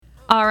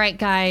All right,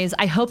 guys,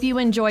 I hope you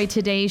enjoy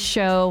today's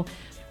show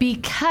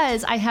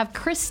because I have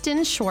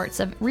Kristen Schwartz,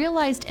 a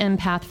realized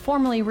empath,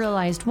 formerly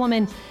realized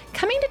woman,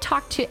 coming to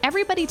talk to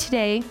everybody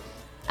today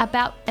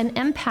about an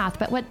empath.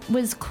 But what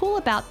was cool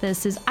about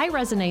this is I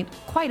resonate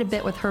quite a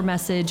bit with her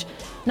message.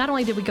 Not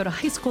only did we go to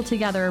high school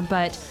together,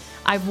 but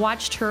I've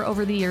watched her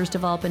over the years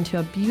develop into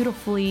a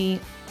beautifully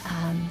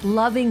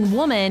loving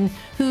woman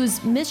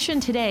whose mission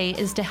today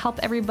is to help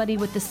everybody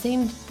with the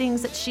same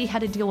things that she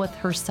had to deal with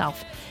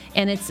herself.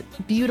 And it's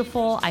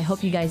beautiful. I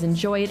hope you guys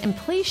enjoy it. And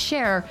please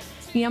share,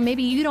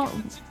 maybe you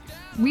don't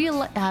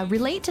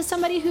relate to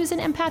somebody who's an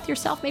empath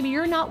yourself. Maybe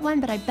you're not one,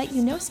 but I bet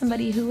you know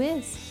somebody who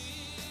is.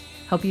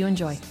 Hope you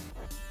enjoy.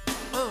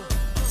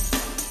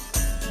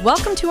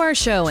 Welcome to our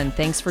show, and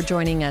thanks for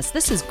joining us.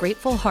 This is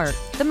Grateful Heart,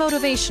 the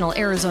motivational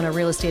Arizona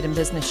real estate and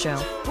business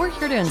show. We're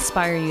here to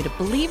inspire you to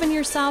believe in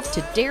yourself,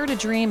 to dare to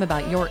dream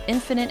about your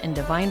infinite and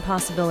divine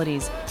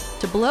possibilities,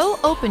 to blow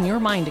open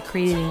your mind to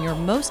creating your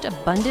most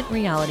abundant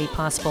reality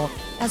possible,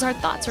 as our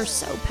thoughts are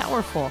so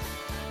powerful.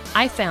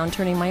 I found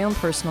turning my own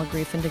personal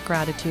grief into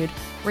gratitude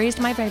raised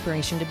my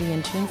vibration to be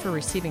in tune for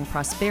receiving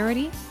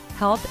prosperity,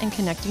 health, and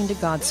connecting to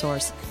God's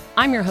source.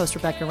 I'm your host,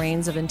 Rebecca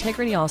Rains of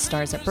Integrity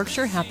All-Stars at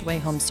Berkshire Hathaway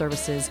Home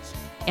Services,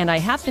 and I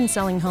have been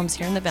selling homes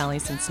here in the Valley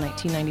since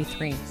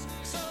 1993.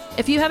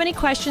 If you have any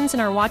questions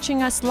and are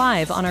watching us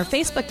live on our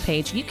Facebook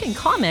page, you can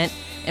comment,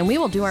 and we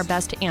will do our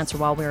best to answer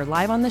while we are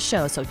live on the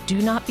show, so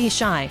do not be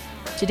shy.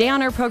 Today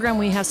on our program,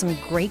 we have some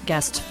great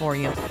guests for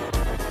you.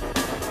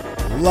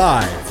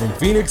 Live from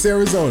Phoenix,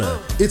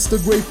 Arizona, it's the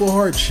Grateful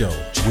Heart Show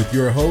with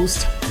your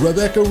host,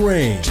 Rebecca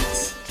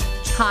Rains.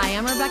 Hi,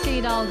 I'm Rebecca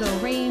Hidalgo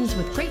Rains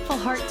with Grateful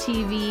Heart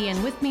TV,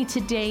 and with me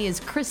today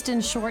is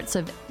Kristen Schwartz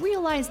of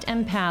Realized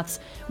Empaths.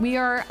 We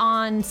are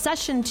on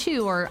session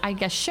 2, or I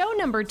guess show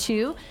number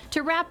 2,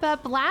 to wrap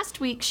up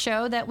last week's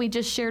show that we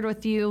just shared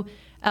with you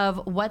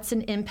of What's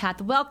an Empath.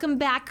 Welcome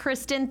back,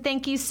 Kristen.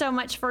 Thank you so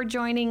much for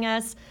joining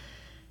us.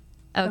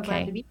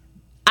 Okay.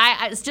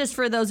 It's just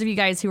for those of you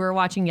guys who are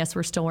watching, yes,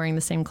 we're still wearing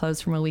the same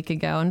clothes from a week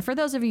ago. And for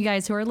those of you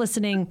guys who are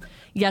listening,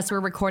 yes, we're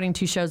recording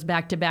 2 shows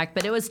back to back,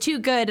 but it was too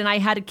good and I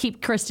had to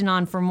keep Kristen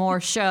on for more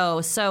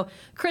shows. So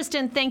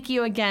Kristen, thank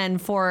you again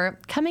for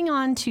coming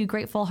on to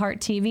Grateful Heart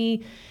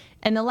TV.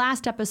 In the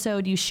last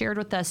episode, you shared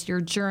with us your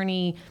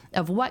journey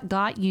of what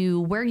got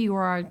you where you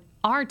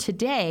are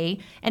today.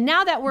 And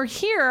now that we're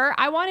here,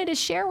 I wanted to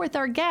share with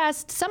our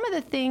guests some of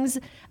the things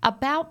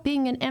about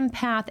being an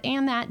empath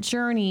and that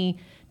journey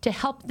to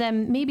help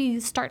them maybe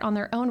start on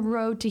their own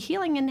road to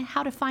healing and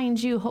how to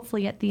find you,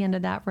 hopefully, at the end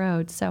of that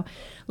road. So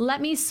let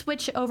me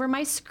switch over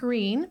my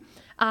screen.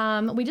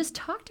 We just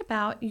talked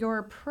about your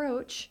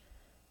approach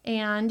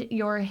and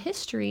your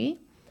history.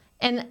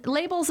 And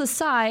labels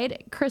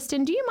aside,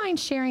 Kristen, do you mind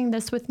sharing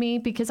this with me?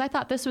 Because I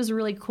thought this was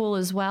really cool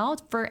as well.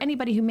 For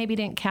anybody who maybe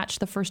didn't catch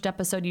the first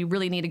episode, you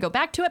really need to go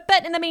back to it.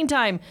 But in the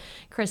meantime,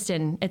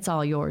 Kristen, it's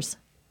all yours.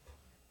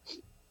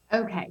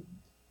 Okay.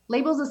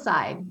 Labels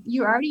aside,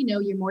 you already know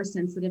you're more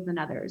sensitive than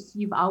others.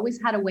 You've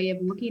always had a way of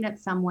looking at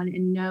someone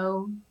and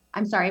hold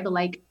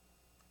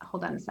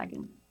on a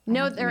second.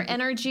 Know their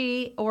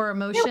energy or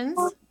emotions?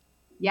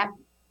 Yep.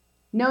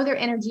 Know their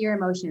energy or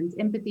emotions,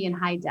 empathy and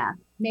high def.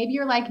 Maybe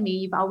you're like me,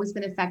 you've always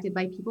been affected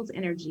by people's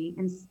energy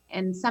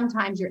and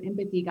sometimes your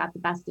empathy got the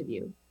best of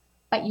you,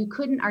 but you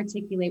couldn't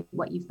articulate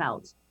what you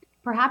felt.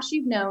 Perhaps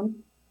you've known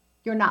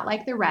you're not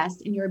like the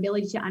rest in your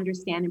ability to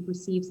understand and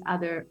perceive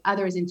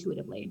others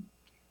intuitively.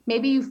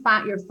 Maybe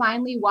you're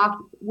finally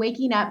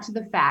waking up to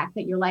the fact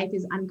that your life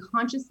is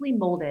unconsciously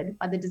molded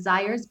by the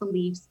desires,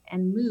 beliefs,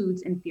 and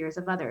moods and fears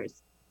of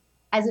others.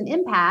 As an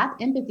empath,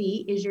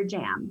 empathy is your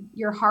jam.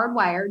 You're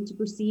hardwired to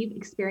perceive,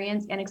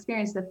 experience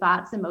the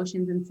thoughts,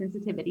 emotions, and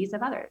sensitivities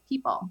of other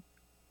people.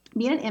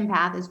 Being an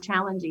empath is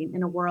challenging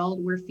in a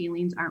world where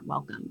feelings aren't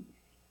welcome.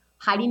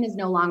 Hiding is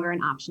no longer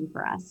an option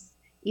for us.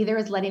 Either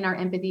is letting our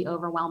empathy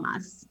overwhelm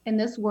us. In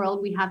this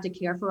world, we have to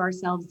care for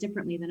ourselves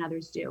differently than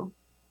others do.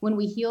 When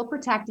we heal,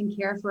 protect, and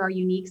care for our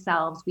unique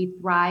selves, we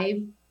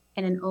thrive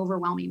in an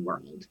overwhelming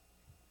world.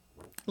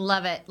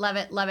 Love it, love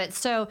it, love it.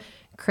 So,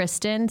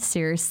 Kristen,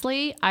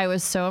 seriously, I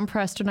was so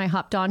impressed when I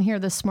hopped on here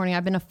this morning.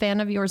 I've been a fan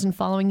of yours and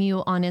following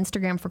you on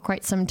Instagram for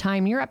quite some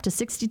time. You're up to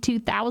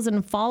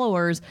 62,000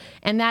 followers,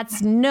 and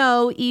that's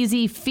no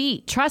easy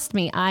feat. Trust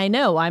me, I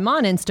know. I'm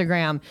on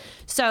Instagram.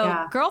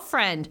 So,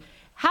 Girlfriend,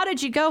 how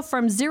did you go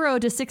from 0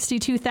 to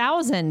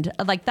 62,000?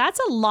 Like,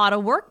 that's a lot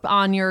of work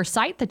on your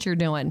site that you're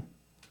doing.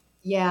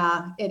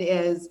 Yeah, it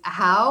is.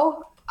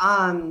 How?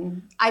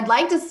 I'd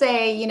like to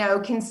say,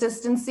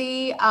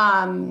 consistency.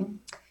 And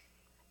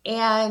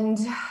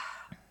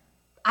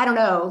I don't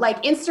know,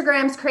 like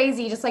Instagram's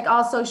crazy, just like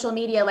all social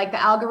media, like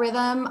the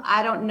algorithm,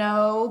 I don't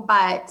know,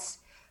 but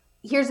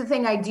here's the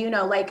thing I do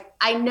know, like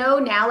I know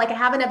now, like I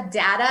have enough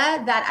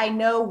data that I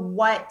know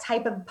what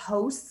type of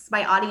posts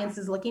my audience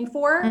is looking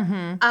for.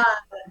 Mm-hmm.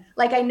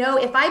 Like I know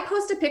if I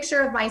post a picture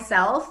of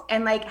myself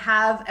and like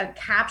have a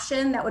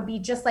caption that would be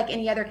just like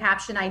any other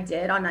caption I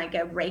did on like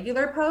a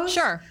regular post.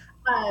 Sure.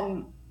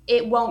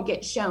 It won't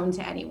get shown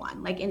to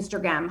anyone. Like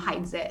Instagram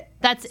hides it.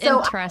 That's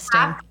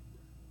interesting.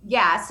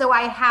 Yeah. So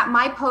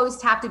my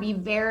posts have to be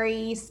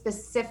very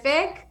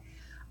specific.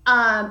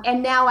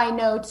 And now I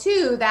know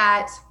too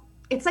that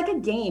it's like a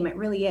game. It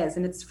really is.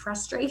 And it's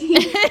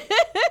frustrating.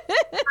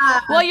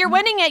 Well, you're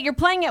winning it. You're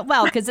playing it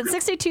well because it's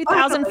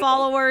 62,000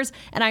 followers,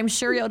 and I'm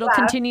sure it'll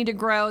continue to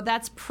grow.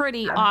 That's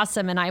pretty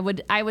awesome, and I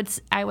would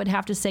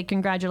have to say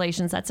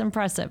congratulations. That's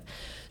impressive.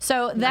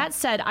 So that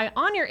said,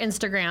 on your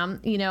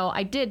Instagram,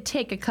 I did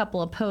take a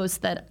couple of posts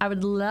that I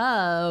would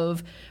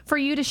love for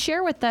you to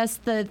share with us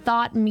the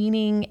thought,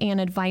 meaning,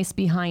 and advice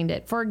behind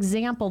it. For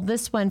example,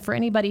 this one for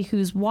anybody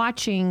who's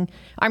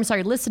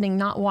listening,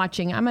 not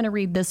watching. I'm going to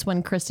read this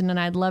one, Kristen, and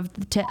I'd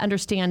love to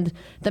understand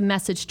the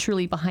message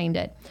truly behind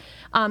it.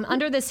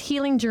 Under this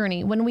healing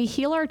journey, when we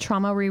heal our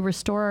trauma, we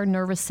restore our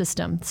nervous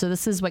system. So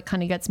this is what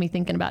kind of gets me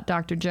thinking about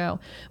Dr. Joe.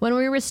 When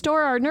we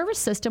restore our nervous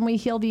system, we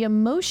heal the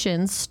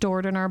emotions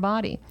stored in our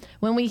body.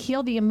 When we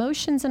heal the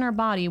emotions in our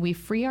body, we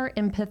free our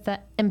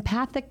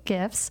empathic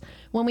gifts.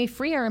 When we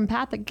free our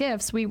empathic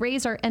gifts, we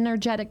raise our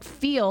energetic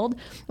field.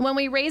 When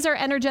we raise our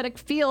energetic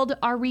field,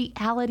 our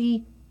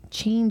reality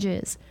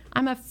changes.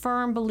 I'm a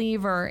firm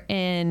believer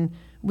in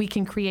we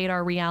can create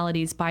our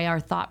realities by our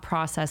thought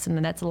process.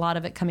 And that's a lot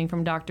of it coming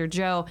from Dr.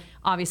 Joe.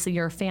 Obviously,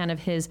 you're a fan of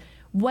his.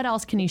 What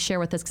else can you share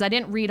with us? Because I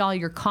didn't read all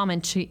your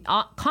commentary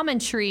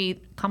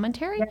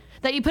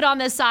that you put on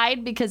this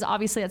side, because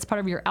obviously that's part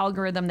of your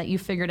algorithm that you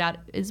figured out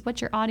is what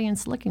your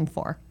audience is looking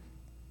for.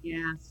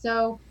 Yeah.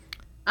 So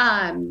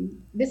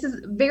this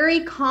is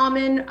very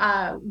common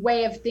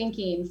way of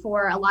thinking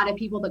for a lot of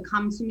people that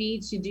come to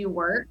me to do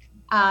work.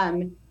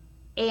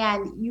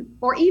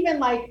 Or even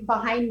like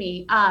behind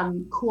me,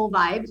 cool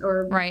vibes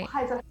or right.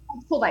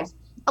 Cool vibes.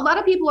 A lot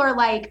of people are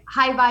like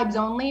high vibes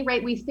only,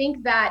 right? We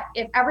think that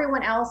if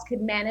everyone else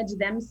could manage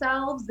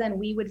themselves, then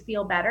we would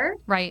feel better.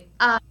 Right.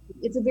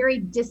 It's a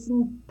very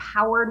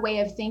disempowered way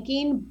of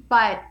thinking,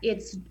 but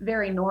it's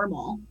very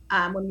normal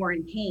when we're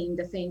in pain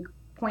to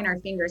point our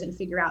fingers and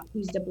figure out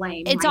who's to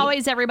blame. It's right?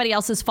 always everybody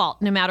else's fault,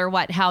 no matter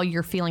how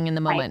you're feeling in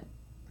the moment. Right.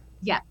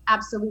 Yeah,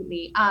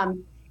 absolutely.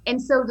 And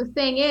so the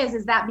thing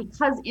is that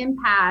because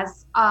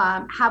empaths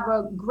have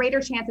a greater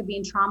chance of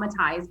being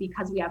traumatized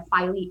because we have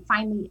finely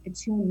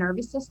attuned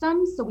nervous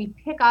systems. So we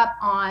pick up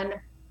on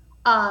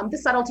the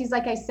subtleties,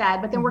 like I said,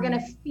 but then we're going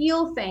to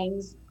feel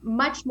things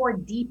much more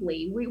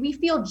deeply. We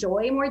feel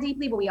joy more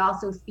deeply, but we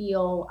also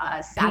feel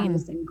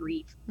sadness and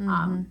grief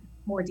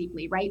more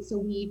deeply, right? So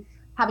we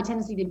have a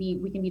tendency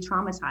we can be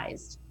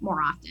traumatized more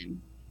often.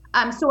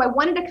 So I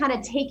wanted to kind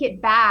of take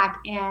it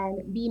back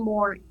and be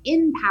more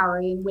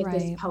empowering with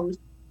this post.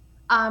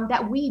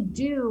 That we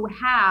do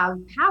have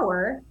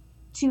power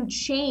to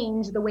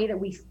change the way that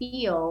we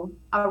feel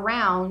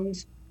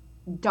around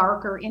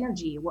darker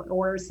energy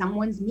or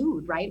someone's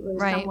mood, right? Or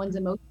someone's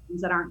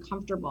emotions that aren't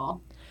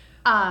comfortable.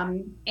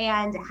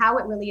 And how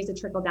it really is a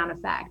trickle-down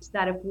effect,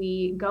 that if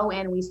we go in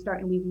and we start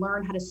and we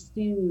learn how to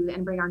soothe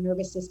and bring our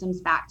nervous systems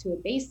back to a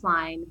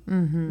baseline,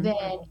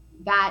 then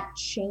that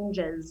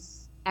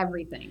changes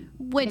everything.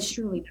 It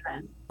truly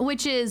does.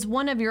 Which is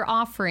one of your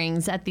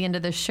offerings at the end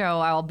of the show.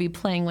 I'll be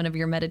playing one of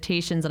your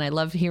meditations, and I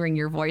love hearing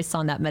your voice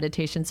on that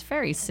meditation. It's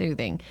very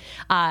soothing,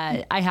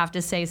 I have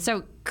to say.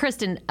 So,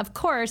 Kristen, of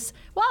course,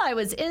 while I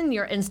was in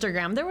your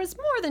Instagram, there was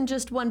more than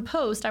just one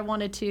post I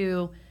wanted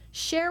to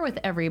share with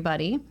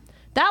everybody.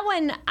 That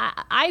one,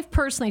 I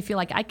personally feel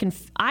like I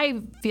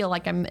feel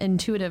like I'm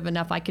intuitive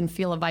enough. I can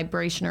feel a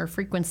vibration or a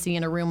frequency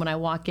in a room when I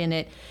walk in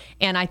it.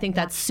 And I think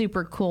that's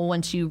super cool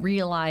once you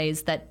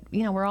realize that,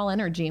 we're all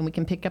energy and we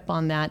can pick up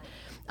on that.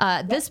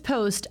 This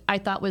post I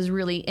thought was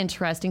really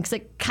interesting because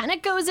it kind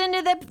of goes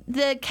into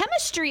the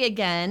chemistry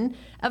again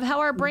of how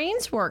our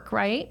brains work,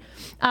 right?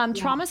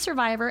 Trauma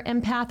survivor,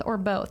 empath, or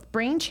both.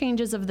 Brain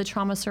changes of the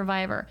trauma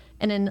survivor.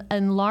 An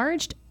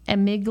enlarged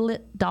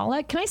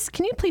amygdala.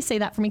 Can you please say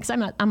that for me? Because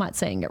I'm not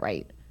saying it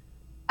right.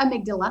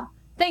 Amygdala.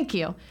 Thank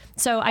you.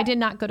 So I did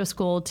not go to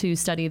school to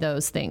study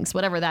those things,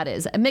 whatever that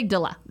is.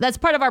 Amygdala. That's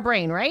part of our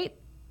brain, right?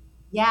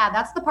 Yeah,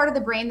 that's the part of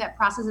the brain that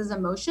processes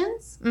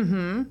emotions.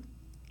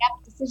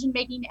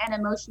 Decision-making and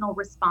emotional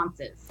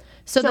responses.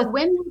 So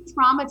when we're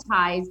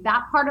traumatized,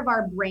 that part of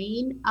our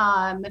brain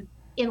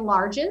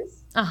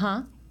enlarges.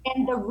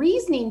 And the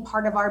reasoning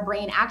part of our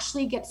brain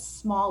actually gets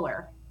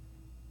smaller.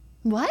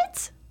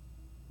 What?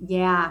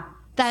 Yeah.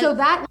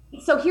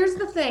 So here's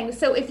the thing.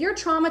 So if you're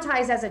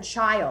traumatized as a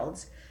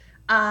child,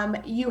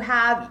 you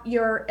have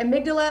your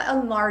amygdala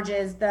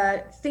enlarges,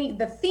 the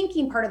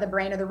thinking part of the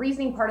brain or the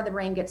reasoning part of the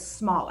brain gets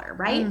smaller,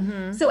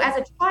 right? So as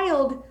a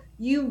child,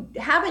 you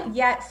haven't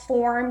yet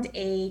formed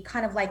a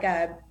kind of like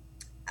a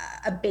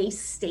base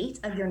state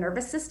of your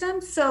nervous system.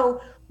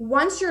 So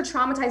once you're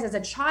traumatized as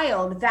a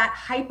child, that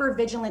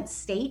hypervigilant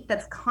state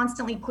that's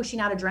constantly pushing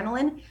out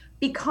adrenaline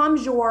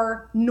becomes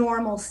your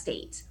normal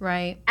state.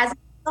 Right. As an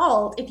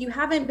adult, if you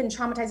haven't been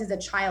traumatized as a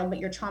child, but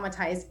you're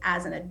traumatized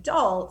as an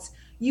adult,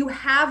 you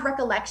have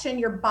recollection.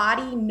 Your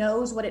body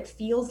knows what it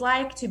feels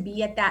like to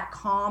be at that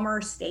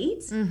calmer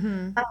state.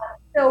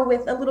 So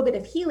with a little bit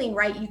of healing,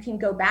 right, you can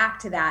go back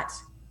to that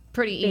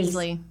pretty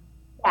easily.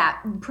 Yeah,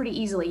 pretty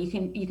easily.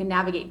 You can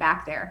navigate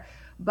back there.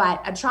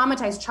 But a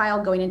traumatized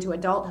child going into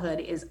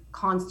adulthood is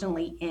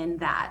constantly in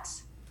that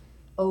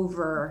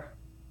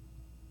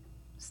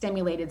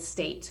overstimulated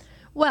state.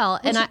 Well,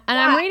 and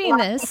I'm reading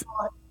this.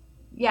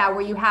 Yeah,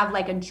 where you have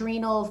like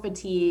adrenal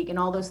fatigue and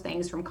all those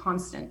things from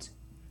constant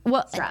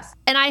stress.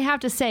 And I have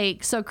to say,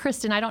 so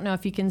Kristen, I don't know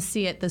if you can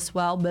see it this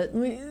well, but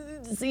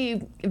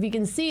see if you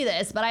can see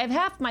this, but I have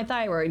half my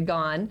thyroid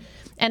gone,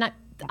 and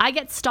I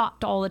get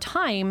stopped all the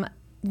time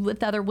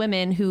with other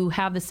women who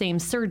have the same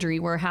surgery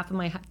where half of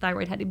my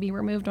thyroid had to be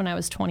removed when I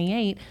was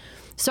 28.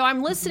 So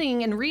I'm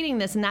listening and reading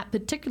this, and that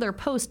particular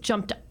post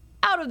jumped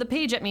out of the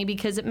page at me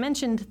because it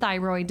mentioned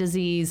thyroid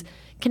disease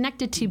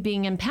connected to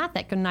being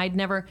empathic. And I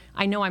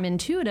know I'm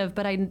intuitive,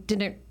 but I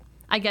didn't,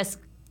 I guess,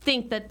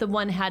 think that the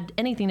one had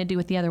anything to do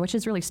with the other, which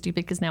is really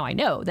stupid because now I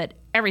know that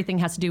everything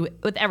has to do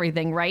with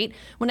everything, right?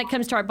 When it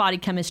comes to our body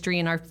chemistry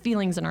and our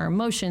feelings and our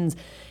emotions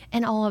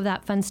and all of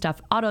that fun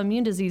stuff.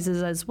 Autoimmune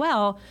diseases as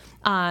well.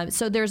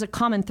 So there's a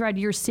common thread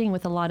you're seeing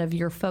with a lot of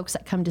your folks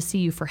that come to see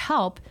you for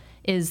help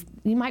is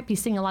you might be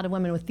seeing a lot of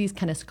women with these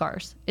kind of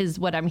scars is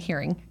what I'm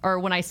hearing. Or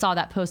when I saw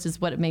that post is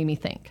what it made me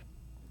think.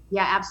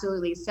 Yeah,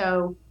 absolutely.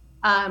 So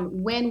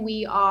when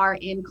we are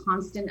in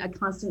a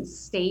constant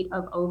state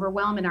of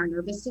overwhelm in our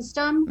nervous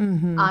system,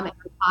 and our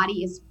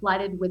body is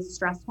flooded with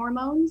stress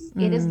hormones,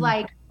 it is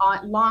like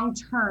long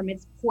term,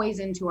 it's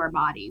poison to our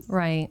bodies.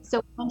 Right.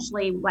 So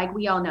essentially, like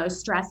we all know,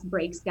 stress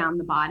breaks down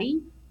the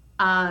body.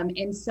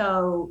 And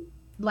so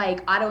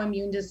like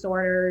autoimmune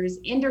disorders,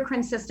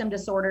 endocrine system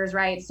disorders,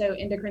 right? So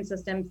endocrine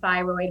system,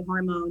 thyroid,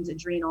 hormones,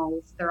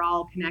 adrenals, they're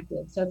all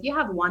connected. So if you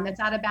have one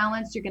that's out of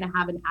balance, you're going to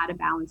have an out of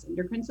balance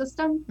endocrine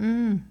system.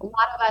 A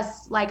lot of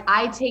us, like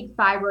I take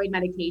thyroid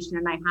medication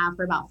and I have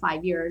for about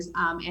 5 years.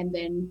 And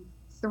then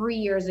 3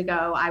 years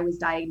ago, I was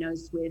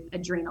diagnosed with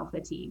adrenal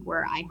fatigue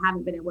where I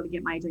haven't been able to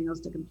get my adrenals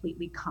to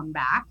completely come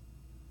back.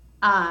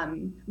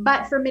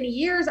 But for many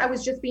years, I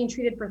was just being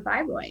treated for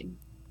thyroid.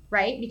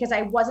 Right? Because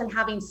I wasn't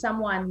having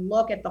someone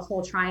look at the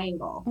whole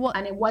triangle.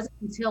 And it wasn't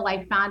until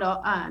I found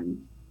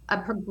a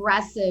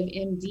progressive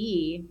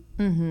MD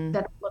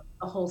that looked at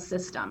the whole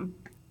system.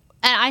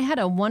 And I had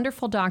a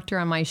wonderful doctor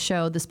on my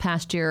show this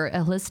past year, a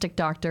holistic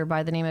doctor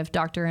by the name of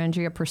Dr.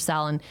 Andrea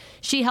Purcell. And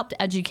she helped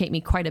educate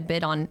me quite a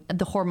bit on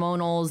the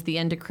hormonals, the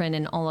endocrine,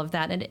 and all of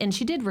that. And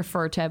she did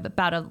refer to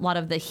about a lot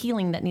of the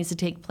healing that needs to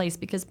take place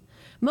because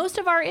most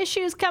of our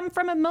issues come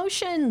from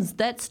emotions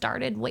that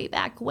started way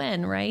back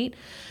when, right?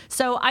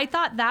 So I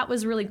thought that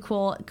was really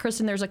cool.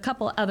 Kristen, there's a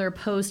couple other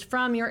posts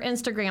from your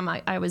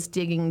Instagram. I was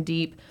digging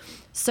deep.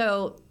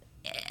 So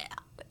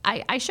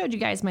I showed you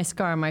guys my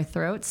scar on my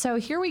throat. So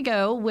here we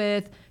go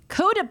with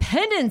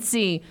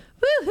codependency.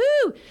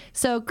 Woohoo!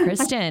 So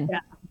Kristen,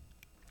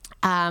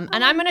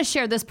 and I'm going to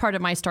share this part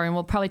of my story, and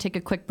we'll probably take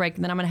a quick break,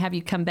 and then I'm going to have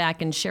you come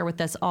back and share with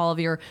us all of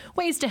your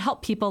ways to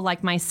help people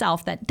like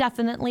myself that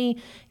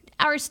definitely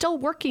are still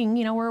working.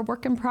 You know, we're a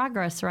work in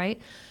progress,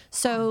 right?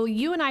 So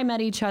you and I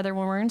met each other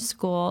when we were in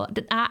school.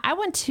 I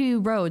went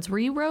to Rhodes. Were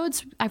you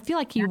Rhodes? I feel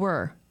like you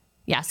were.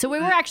 Yeah, so we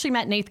were actually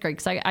met in 8th grade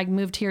because I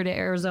moved here to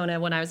Arizona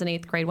when I was in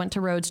 8th grade, went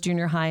to Rhodes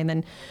Junior High and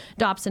then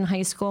Dobson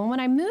High School. And when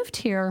I moved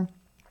here,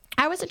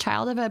 I was a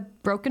child of a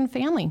broken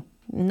family.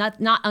 Not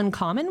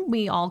uncommon.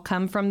 We all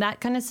come from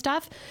that kind of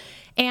stuff.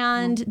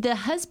 And the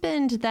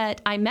husband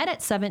that I met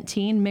at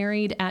 17,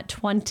 married at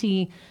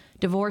 20,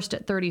 divorced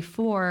at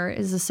 34,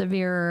 is a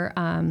severe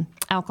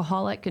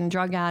alcoholic and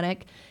drug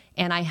addict.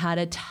 And I had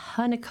a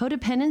ton of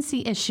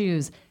codependency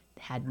issues.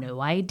 Had no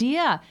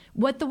idea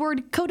what the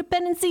word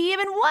codependency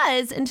even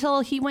was until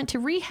he went to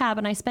rehab,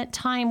 and I spent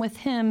time with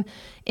him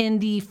in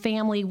the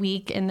family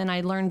week, and then I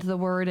learned the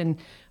word and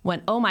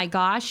went, oh my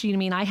gosh, you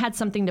mean I had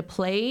something to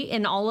play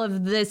in all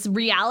of this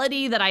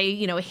reality that I,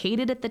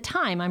 hated at the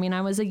time. I mean,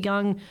 I was a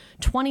young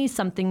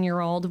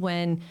 20-something-year-old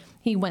when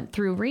he went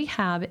through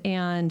rehab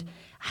and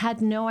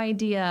had no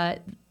idea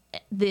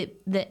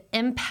that the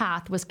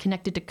empath was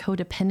connected to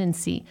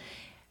codependency.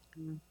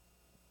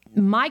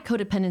 My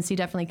codependency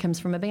definitely comes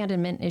from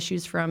abandonment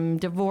issues, from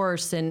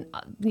divorce and,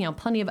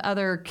 plenty of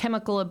other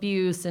chemical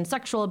abuse and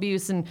sexual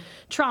abuse and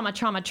trauma.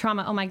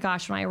 Oh my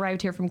gosh, when I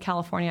arrived here from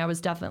California, I was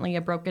definitely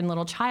a broken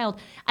little child.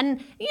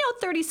 And,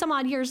 30 some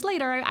odd years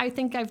later, I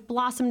think I've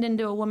blossomed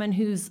into a woman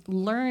who's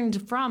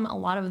learned from a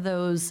lot of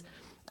those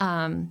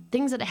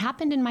things that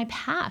happened in my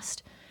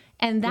past.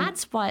 And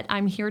that's what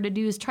I'm here to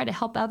do, is try to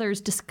help others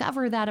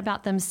discover that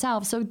about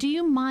themselves. So do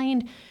you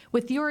mind,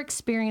 with your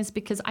experience,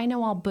 because I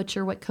know I'll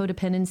butcher what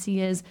codependency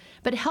is,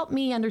 but help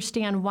me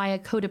understand why a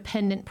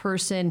codependent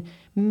person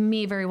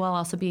may very well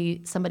also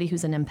be somebody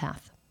who's an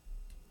empath?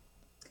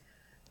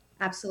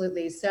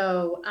 Absolutely.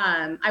 So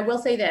I will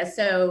say this.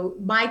 So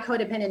my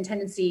codependent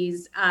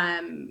tendencies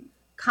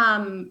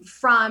come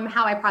from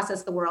how I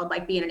process the world,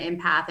 like being an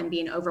empath and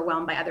being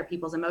overwhelmed by other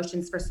people's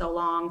emotions for so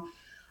long.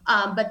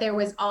 But there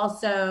was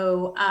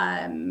also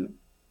I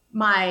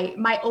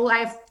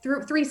have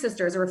three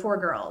sisters. There were 4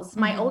 girls.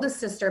 My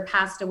oldest sister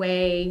passed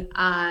away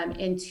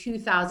in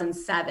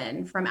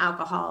 2007 from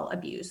alcohol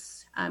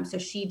abuse. So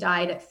she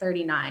died at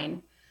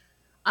 39.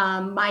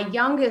 My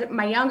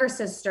younger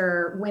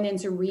sister went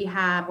into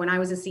rehab when I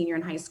was a senior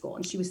in high school,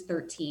 and she was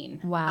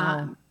 13.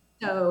 Wow.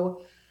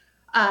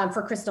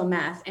 For crystal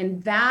meth.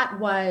 And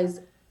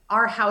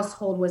our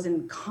household was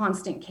in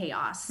constant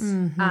chaos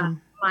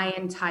my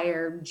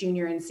entire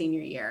junior and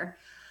senior year.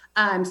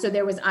 So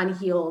there was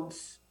unhealed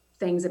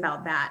things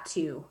about that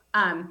too.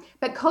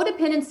 But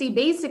codependency,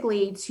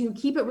 basically, to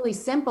keep it really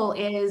simple,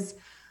 is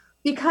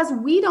because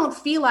we don't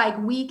feel like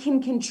we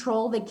can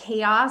control the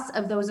chaos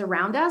of those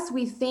around us.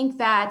 We think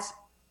that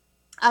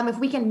if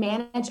we can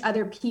manage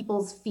other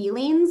people's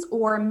feelings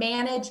or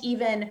manage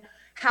even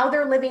how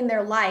they're living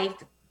their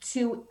life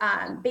to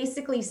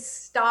basically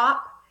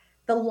stop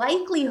the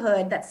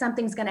likelihood that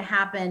something's going to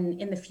happen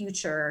in the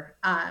future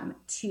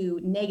to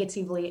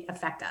negatively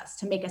affect us,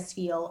 to make us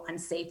feel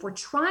unsafe. We're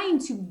trying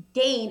to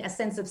gain a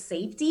sense of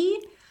safety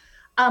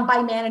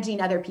by managing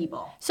other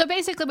people. So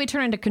basically we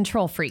turn into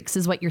control freaks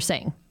is what you're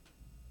saying.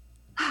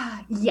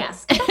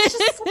 Yes. That's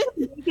just such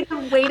a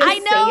negative way to say it. I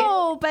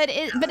know, but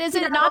is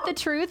it not the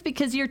truth?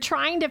 Because you're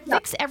trying to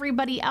fix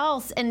everybody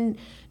else, and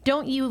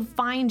don't you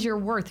find your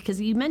worth? Because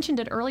you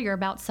mentioned it earlier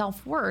about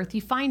self-worth.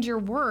 You find your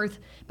worth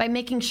by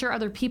making sure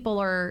other people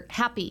are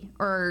happy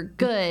or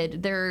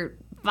good. Their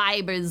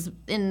vibe is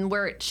in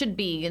where it should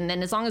be. And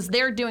then as long as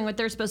they're doing what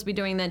they're supposed to be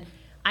doing, then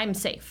I'm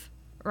safe,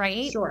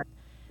 right? Sure.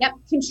 Yep.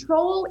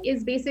 Control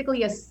is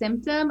basically a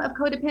symptom of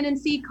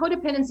codependency.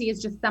 Codependency is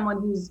just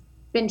someone who's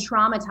been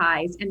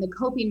traumatized, and the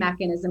coping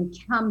mechanism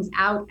comes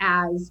out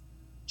as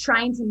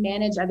trying to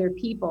manage other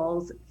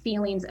people's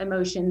feelings,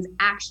 emotions,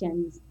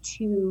 actions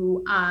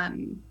to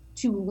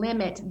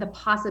limit the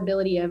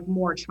possibility of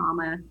more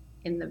trauma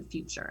in the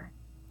future.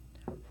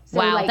 So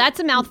wow, that's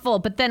a mouthful.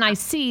 But then I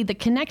see the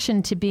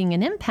connection to being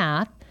an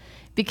empath,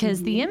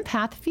 because the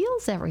empath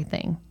feels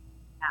everything.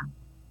 Yeah.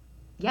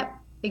 Yep,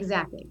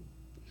 exactly.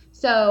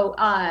 So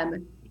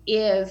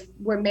if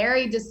we're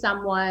married to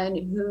someone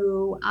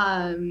who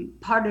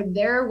part of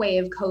their way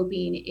of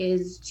coping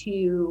is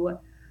to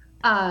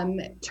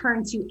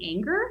turn to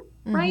anger,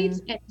 right?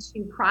 And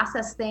to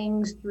process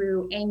things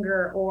through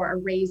anger or a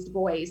raised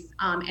voice.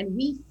 And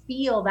we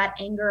feel that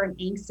anger and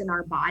angst in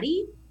our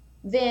body,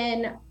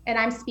 then, and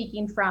I'm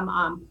speaking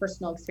from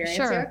personal experience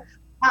here,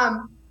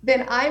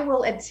 then I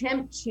will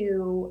attempt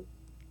to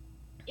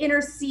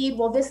intercede.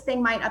 Well, this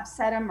thing might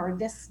upset him, or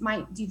this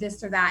might do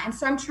this or that. And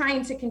so I'm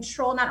trying to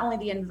control not only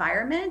the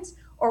environment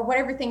or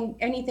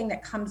anything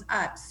that comes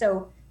up.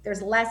 So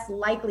there's less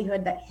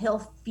likelihood that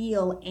he'll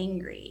feel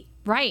angry.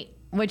 Right.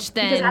 Which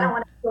then, because I don't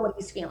want to feel what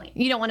he's feeling.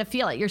 You don't want to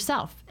feel it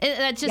yourself.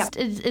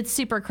 It's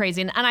super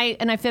crazy. And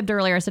I fibbed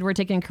earlier. I said we're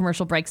taking a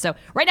commercial break. So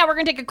right now we're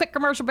going to take a quick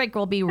commercial break.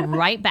 We'll be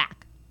right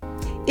back.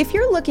 If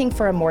you're looking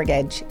for a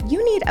mortgage,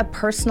 you need a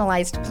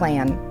personalized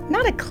plan,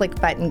 not a click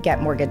button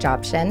get mortgage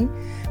option.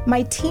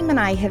 My team and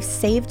I have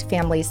saved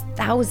families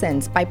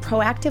thousands by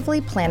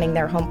proactively planning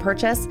their home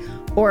purchase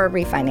or a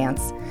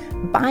refinance.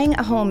 Buying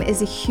a home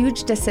is a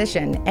huge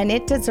decision, and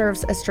it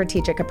deserves a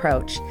strategic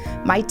approach.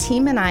 My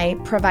team and I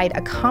provide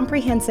a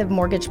comprehensive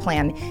mortgage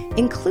plan,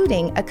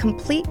 including a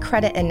complete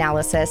credit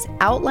analysis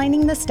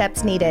outlining the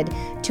steps needed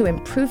to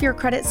improve your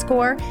credit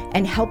score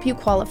and help you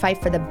qualify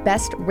for the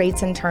best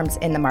rates and terms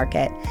in the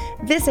market.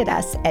 Visit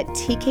us at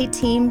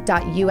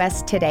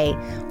tkteam.us today.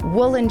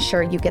 We'll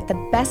ensure you get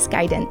the best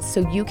guidance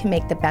so you can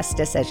make the best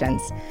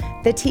decisions.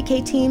 The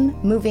TK Team,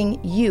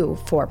 moving you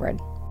forward.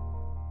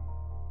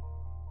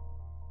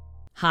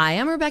 Hi,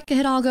 I'm Rebecca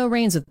Hidalgo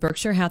Rains with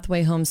Berkshire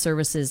Hathaway Home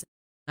Services.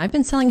 I've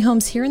been selling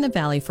homes here in the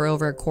Valley for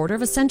over a quarter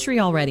of a century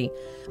already.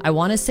 I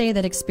want to say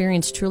that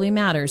experience truly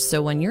matters,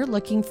 so when you're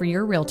looking for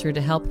your realtor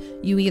to help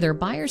you either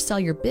buy or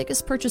sell your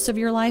biggest purchase of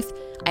your life,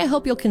 I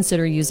hope you'll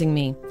consider using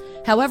me.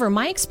 However,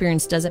 my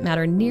experience doesn't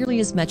matter nearly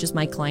as much as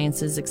my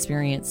clients'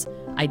 experience.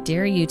 I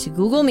dare you to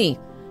Google me.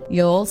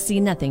 You'll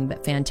see nothing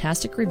but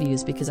fantastic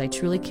reviews, because I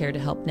truly care to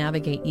help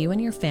navigate you and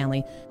your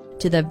family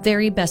to the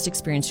very best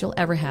experience you'll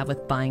ever have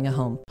with buying a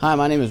home. Hi,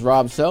 my name is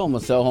Rob Sell. I'm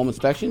with Sell Home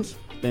Inspections.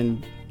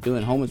 Been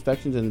doing home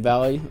inspections in the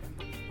Valley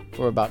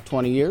for about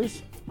 20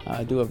 years.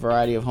 I do a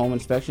variety of home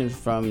inspections,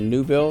 from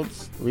new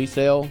builds,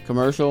 resale,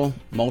 commercial,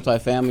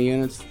 multifamily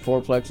units,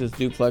 fourplexes,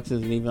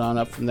 duplexes, and even on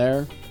up from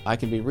there. I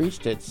can be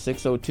reached at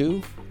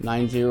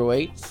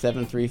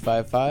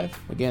 602-908-7355.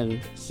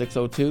 Again,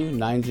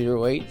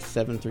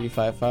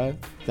 602-908-7355.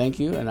 Thank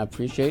you, and I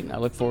appreciate it, and I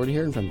look forward to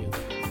hearing from you.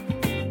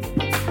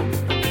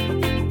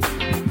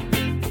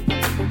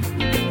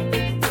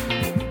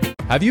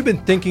 Have you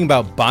been thinking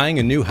about buying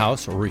a new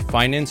house or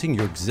refinancing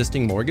your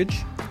existing mortgage?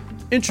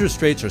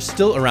 Interest rates are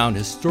still around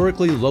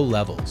historically low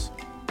levels.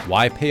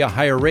 Why pay a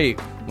higher rate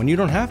when you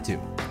don't have to?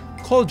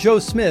 Call Joe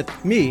Smith,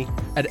 me,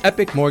 at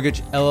Epic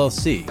Mortgage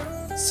LLC,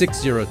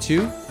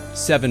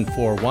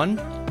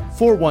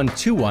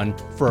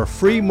 602-741-4121 for a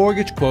free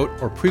mortgage quote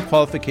or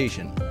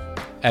pre-qualification.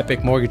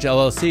 Epic Mortgage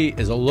LLC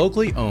is a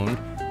locally owned,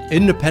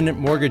 independent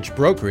mortgage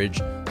brokerage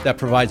that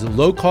provides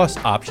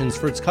low-cost options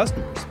for its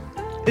customers.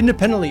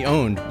 Independently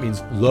owned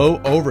means low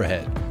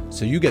overhead,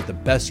 so you get the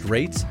best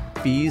rates,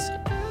 fees,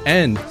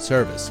 and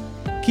service.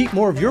 Keep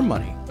more of your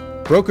money.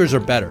 Brokers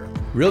are better.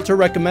 Realtor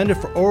recommended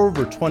for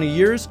over 20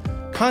 years?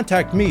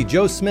 Contact me,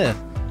 Joe Smith,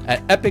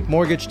 at Epic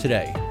Mortgage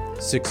today,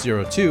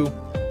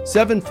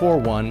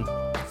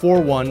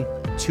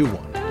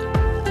 602-741-4121.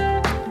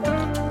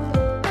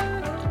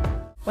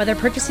 Whether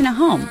purchasing a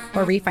home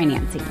or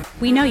refinancing,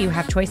 we know you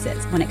have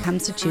choices when it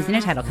comes to choosing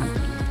a title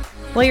company.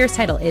 Lawyers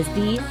Title is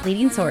the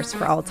leading source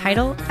for all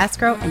title,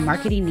 escrow, and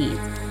marketing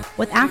needs.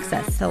 With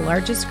access to the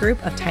largest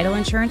group of title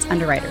insurance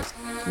underwriters,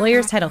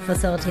 Lawyers Title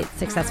facilitates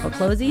successful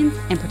closings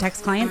and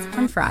protects clients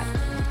from fraud.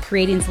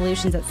 Creating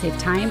solutions that save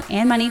time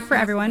and money for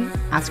everyone,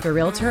 ask your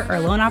realtor or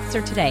loan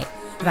officer today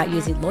about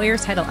using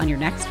Lawyers Title on your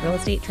next real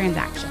estate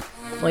transaction.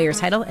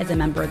 Lawyers Title is a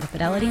member of the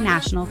Fidelity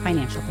National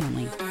Financial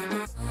family.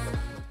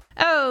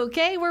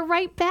 Okay, we're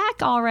right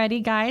back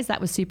already, guys.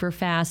 That was super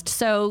fast.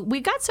 So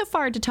we got so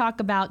far to talk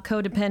about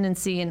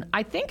codependency, and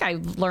I think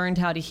I've learned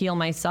how to heal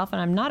myself,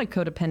 and I'm not a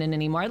codependent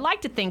anymore. I'd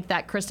like to think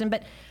that, Kristen,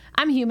 but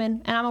I'm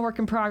human, and I'm a work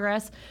in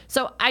progress.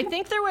 So I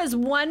think there was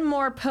one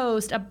more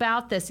post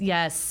about this.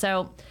 Yes.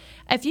 So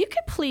if you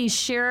could please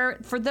share,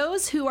 for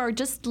those who are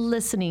just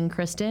listening,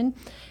 Kristen,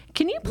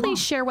 can you please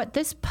share what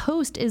this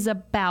post is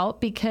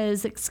about?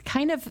 Because it's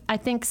kind of, I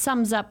think,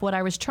 sums up what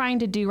I was trying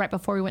to do right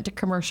before we went to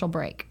commercial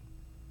break.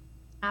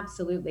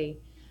 Absolutely.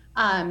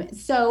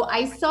 So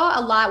I saw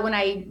a lot when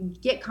I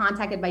get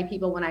contacted by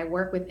people when I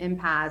work with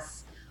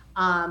empaths.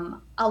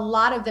 A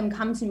lot of them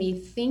come to me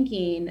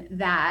thinking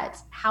that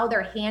how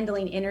they're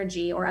handling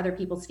energy or other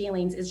people's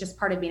feelings is just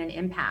part of being an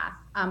empath,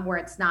 where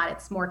it's not,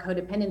 it's more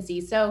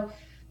codependency. So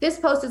this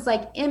post is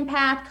like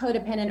empath,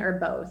 codependent, or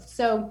both.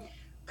 So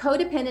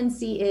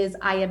codependency is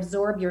I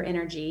absorb your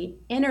energy.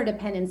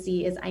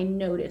 Interdependency is I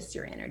notice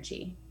your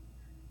energy.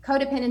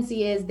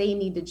 Codependency is they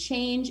need to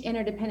change.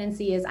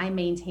 Interdependency is I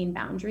maintain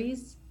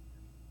boundaries.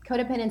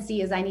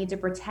 Codependency is I need to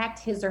protect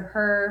his or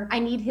her. I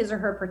need his or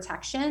her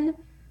protection.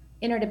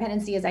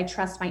 Interdependency is I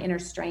trust my inner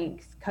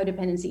strength.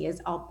 Codependency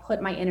is I'll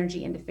put my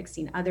energy into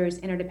fixing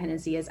others.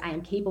 Interdependency is I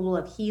am capable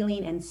of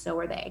healing, and so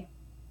are they.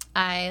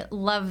 I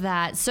love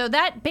that. So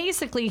that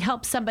basically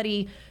helps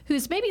somebody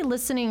who's maybe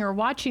listening or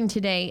watching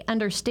today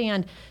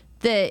understand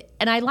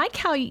and I like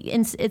how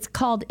it's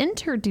called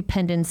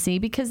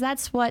interdependency, because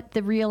that's what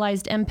the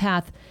realized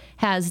empath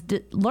has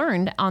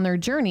learned on their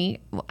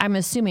journey. I'm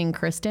assuming,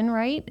 Kristen,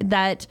 right?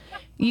 That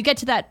you get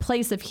to that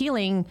place of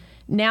healing.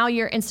 Now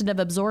you're, instead of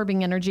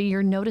absorbing energy,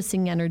 you're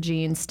noticing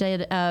energy.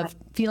 Instead of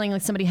feeling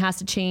like somebody has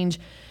to change,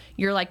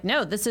 you're like,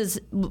 no, this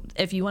is,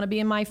 if you want to be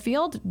in my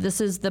field,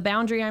 this is the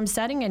boundary I'm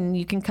setting, and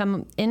you can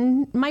come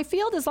in my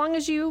field as long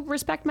as you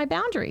respect my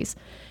boundaries.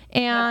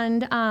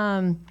 And,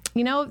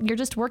 you're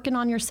just working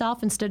on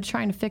yourself instead of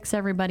trying to fix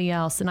everybody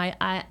else. And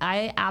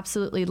I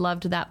absolutely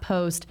loved that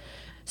post.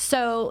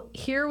 So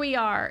here we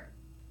are,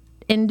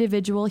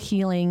 individual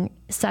healing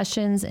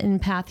sessions,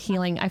 empath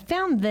healing. I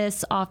found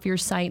this off your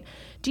site.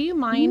 Do you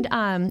mind,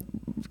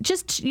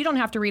 you don't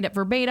have to read it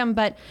verbatim,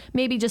 but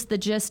maybe just the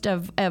gist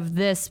of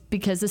this,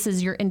 because this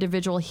is your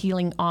individual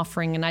healing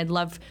offering. And I'd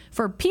love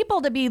for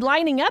people to be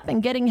lining up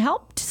and getting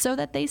help so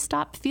that they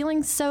stop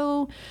feeling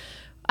so,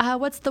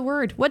 what's the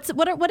word? What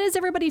does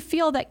everybody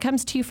feel that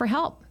comes to you for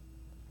help?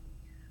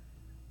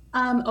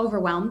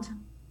 Overwhelmed.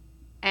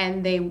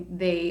 And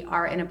they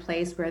are in a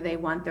place where they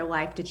want their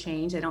life to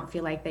change. They don't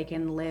feel like they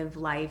can live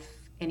life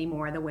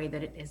anymore the way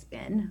that it has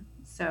been.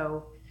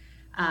 So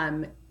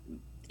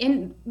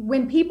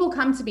when people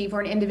come to me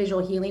for an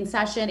individual healing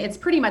session, it's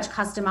pretty much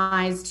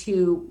customized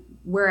to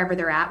wherever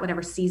they're at,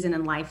 whatever season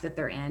in life that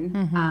they're in.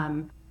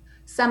 Mm-hmm.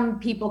 Some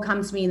people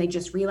come to me and they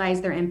just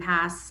realize they're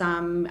empaths.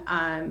 Some,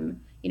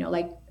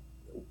 like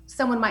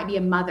someone might be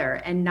a mother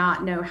and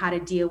not know how to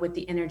deal with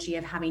the energy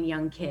of having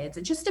young kids.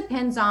 It just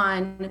depends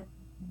on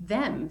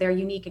them, their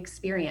unique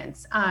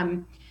experience.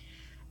 And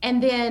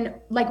then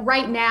like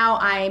right now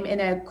I'm in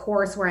a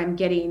course where I'm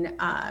getting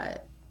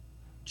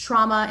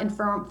trauma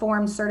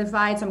informed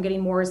certified. So I'm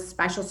getting more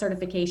special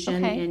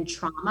certification in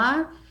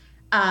trauma,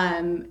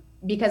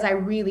 because I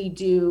really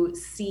do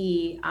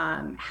see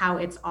how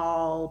it's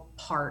all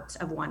part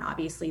of one.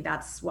 Obviously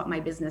that's what my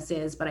business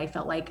is, but I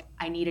felt like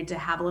I needed to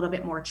have a little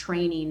bit more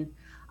training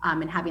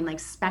and having like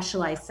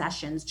specialized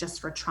sessions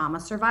just for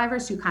trauma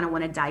survivors who kind of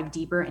want to dive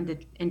deeper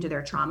into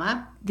their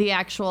trauma. The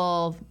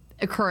actual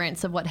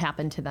occurrence of what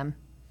happened to them.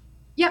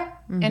 Yep.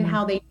 Mm-hmm. And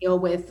how they deal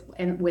with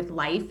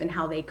life and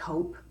how they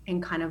cope,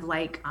 and kind of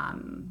like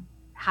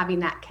having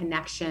that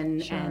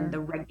connection and the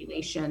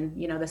regulation,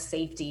 the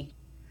safety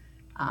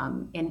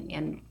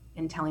in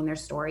telling their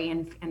story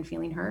and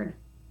feeling heard.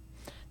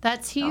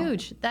 That's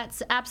huge. So.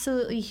 That's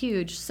absolutely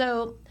huge.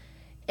 So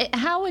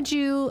how would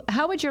your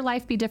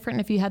life be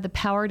different if you had the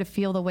power to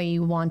feel the way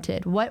you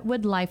wanted? What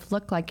would life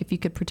look like if you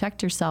could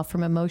protect yourself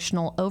from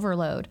emotional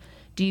overload?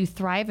 Do you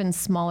thrive in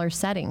smaller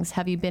settings?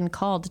 Have you been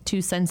called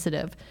too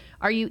sensitive?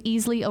 Are you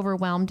easily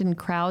overwhelmed in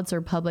crowds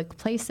or public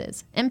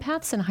places?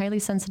 Empaths and highly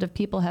sensitive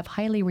people have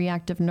highly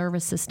reactive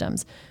nervous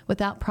systems.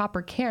 Without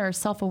proper care,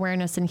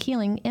 self-awareness, and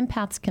healing,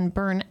 empaths can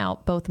burn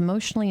out both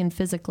emotionally and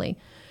physically.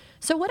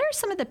 So what are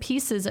some of the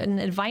pieces and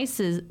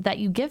advices that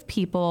you give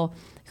people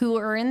who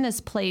are in this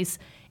place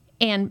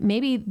and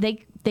maybe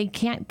they they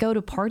can't go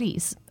to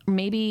parties.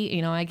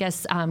 Maybe, I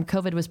guess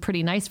COVID was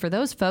pretty nice for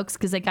those folks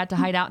because they got to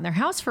hide out in their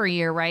house for a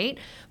year, right?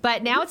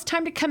 But now it's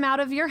time to come out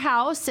of your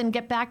house and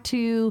get back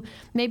to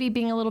maybe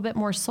being a little bit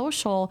more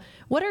social.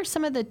 What are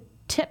some of the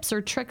tips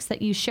or tricks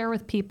that you share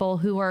with people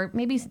who are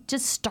maybe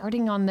just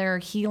starting on their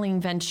healing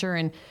venture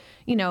and,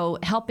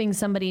 helping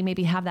somebody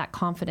maybe have that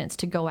confidence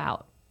to go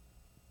out?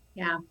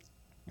 Yeah.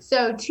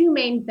 So 2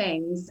 main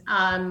things.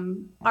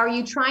 Are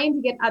you trying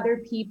to get other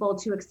people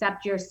to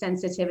accept your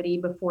sensitivity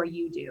before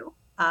you do?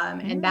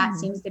 And that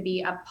seems to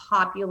be a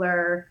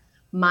popular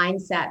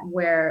mindset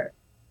where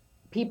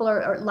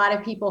a lot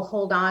of people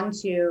hold on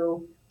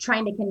to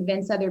trying to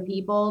convince other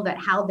people that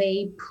how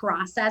they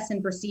process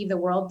and perceive the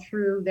world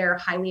through their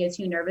highly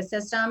attuned nervous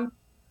system.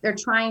 They're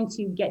trying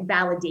to get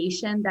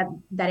validation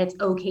that it's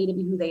okay to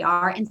be who they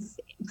are and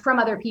from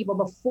other people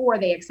before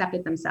they accept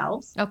it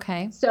themselves.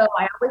 Okay. So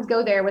I always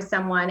go there with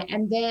someone,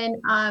 and then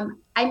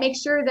I make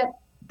sure that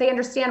they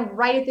understand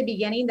right at the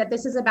beginning that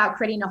this is about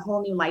creating a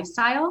whole new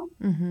lifestyle,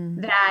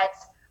 that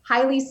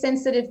highly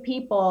sensitive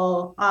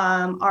people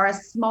are a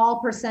small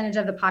percentage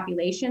of the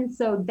population.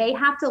 So they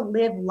have to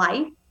live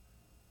life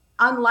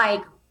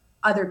unlike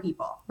other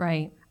people.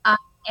 Right.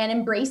 And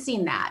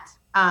embracing that.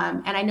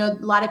 And I know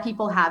a lot of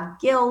people have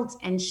guilt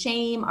and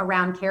shame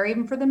around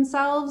caring for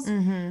themselves.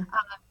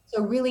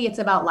 So really it's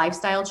about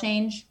lifestyle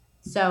change.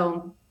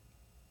 So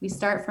we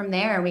start from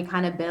there and we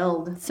kind of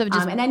build. So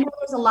and I know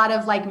there's a lot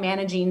of like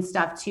managing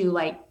stuff too,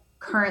 like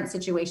current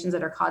situations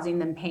that are causing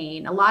them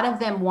pain. A lot of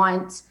them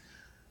want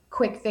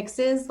quick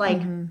fixes.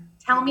 Like,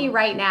 tell me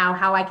right now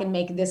how I can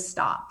make this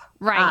stop.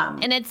 Right.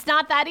 And it's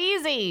not that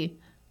easy.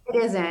 It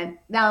isn't.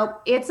 Now,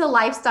 it's a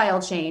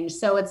lifestyle change.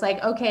 So it's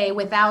like, okay,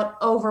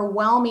 without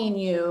overwhelming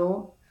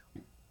you,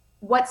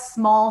 what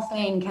small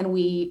thing can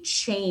we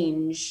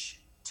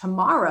change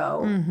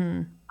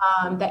tomorrow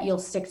that you'll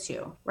stick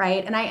to,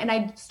 right? And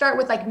I start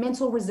with like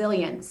mental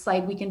resilience.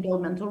 Like we can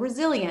build mental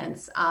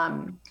resilience.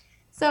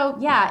 So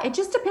yeah, it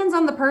just depends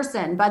on the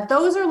person. But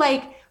those are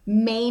like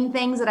main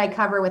things that I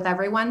cover with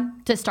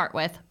everyone. To start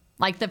with.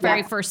 Like the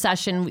very first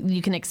session,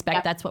 you can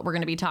expect that's what we're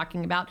going to be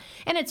talking about.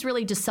 And it's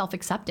really just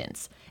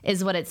self-acceptance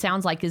is what it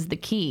sounds like is the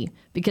key.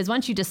 Because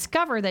once you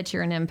discover that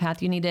you're an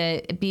empath, you need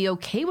to be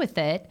okay with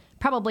it,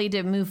 probably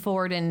to move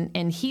forward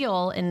and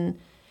heal. And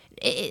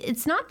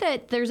it's not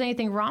that there's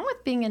anything wrong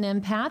with being an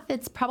empath.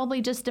 It's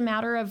probably just a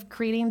matter of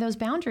creating those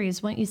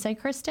boundaries, wouldn't you say,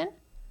 Kristen?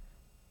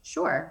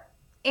 Sure.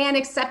 And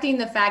accepting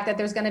the fact that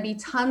there's going to be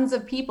tons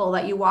of people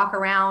that you walk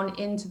around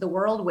into the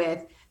world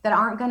with that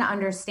aren't going to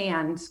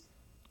understand.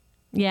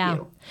 Yeah.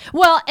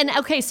 Well, and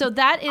okay, so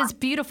that is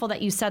beautiful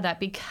that you said that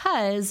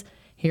because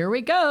here we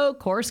go,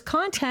 course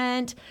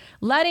content,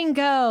 letting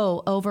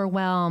go,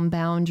 overwhelm,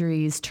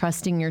 boundaries,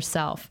 trusting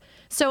yourself.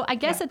 So I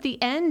guess at the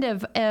end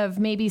of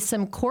maybe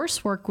some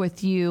coursework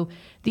with you,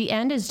 the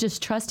end is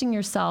just trusting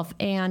yourself.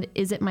 And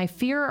is it my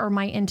fear or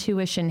my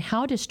intuition?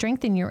 How to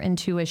strengthen your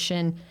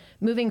intuition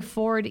moving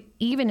forward,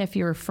 even if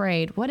you're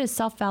afraid? What is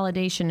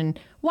self-validation and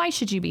why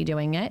should you be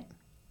doing it?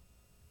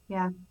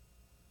 Yeah.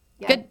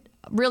 Good.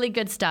 Really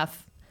good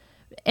stuff.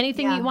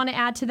 Anything you want to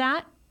add to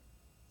that?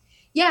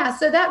 Yeah,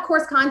 so that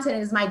course content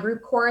is my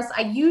group course.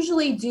 I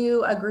usually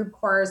do a group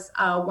course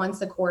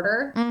once a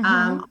quarter.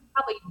 I'll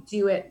probably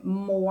do it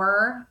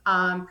more,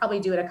 probably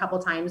do it a couple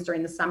times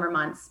during the summer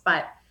months.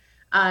 But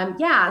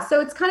so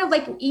it's kind of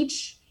like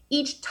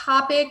each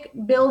topic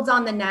builds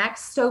on the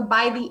next. So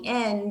by the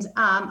end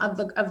of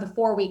the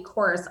 4-week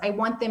course, I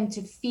want them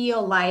to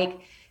feel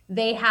like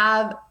they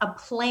have a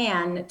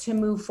plan to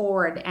move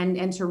forward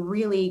and to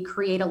really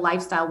create a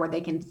lifestyle where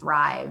they can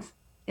thrive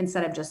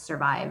instead of just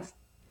survive.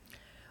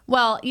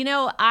 Well,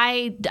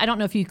 I don't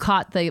know if you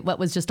caught what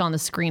was just on the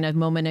screen a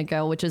moment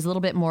ago, which is a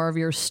little bit more of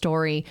your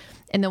story.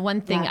 And the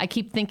one thing I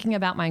keep thinking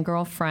about my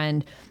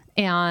girlfriend,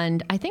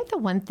 and I think the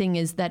one thing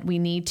is that we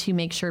need to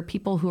make sure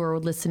people who are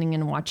listening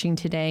and watching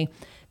today,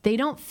 they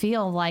don't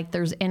feel like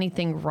there's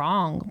anything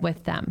wrong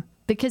with them.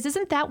 Because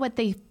isn't that what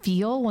they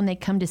feel when they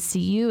come to see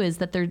you, is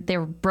that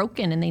they're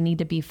broken and they need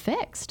to be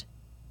fixed?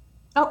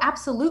 Oh,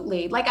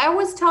 absolutely. Like I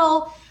always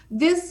tell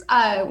this,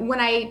 when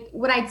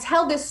I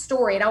tell this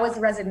story, it always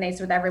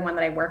resonates with everyone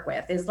that I work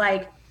with, is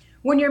like,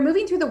 when you're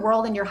moving through the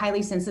world and you're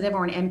highly sensitive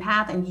or an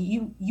empath and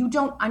you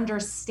don't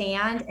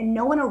understand and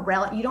no one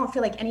around, you don't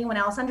feel like anyone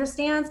else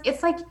understands.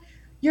 It's like,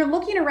 you're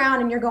looking around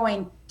and you're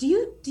going, do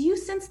you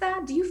sense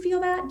that? Do you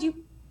feel that?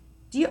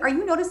 Are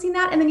you noticing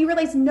that? And then you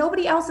realize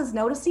nobody else is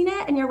noticing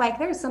it. And you're like,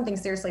 there's something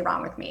seriously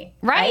wrong with me.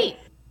 Right.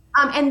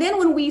 And then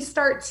when we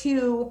start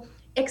to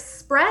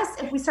express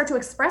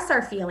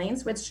our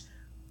feelings, which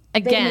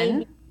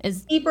again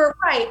is deeper,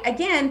 right?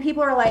 Again,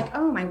 people are like,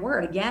 oh my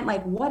word, again,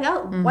 like what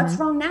else? Mm-hmm. What's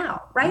wrong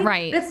now? Right.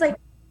 Right. But it's like,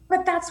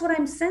 but that's what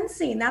I'm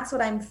sensing. That's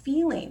what I'm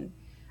feeling.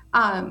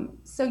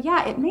 So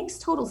yeah, it makes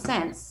total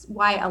sense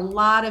why a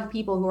lot of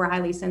people who are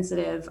highly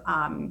sensitive,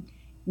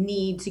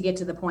 need to get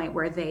to the point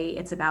where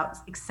it's about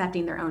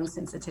accepting their own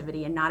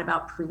sensitivity and not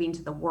about proving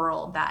to the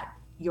world that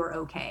you're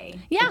okay.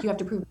 Yeah. Like you have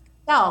to prove to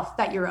yourself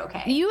that you're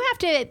okay. You have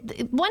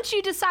to, once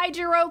you decide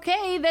you're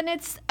okay, then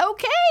it's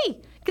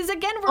okay. Because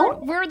again,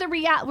 we're the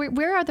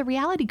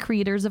reality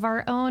creators of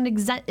our own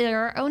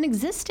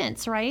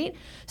existence, right?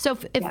 So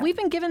if we've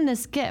been given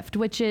this gift,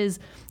 which is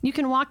you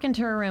can walk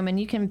into a room and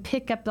you can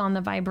pick up on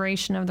the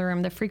vibration of the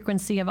room, the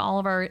frequency of all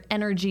of our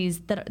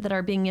energies that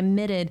are being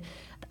emitted.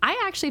 I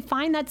actually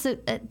find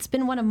it's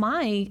been one of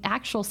my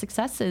actual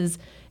successes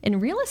in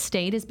real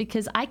estate, is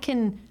because I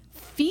can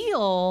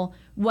feel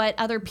what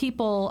other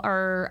people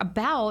are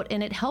about,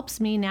 and it helps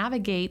me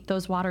navigate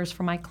those waters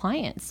for my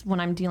clients when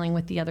I'm dealing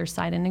with the other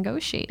side and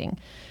negotiating.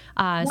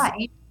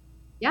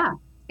 Yeah.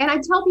 And I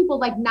tell people,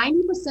 like,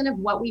 90% of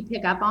what we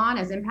pick up on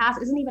as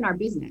empaths isn't even our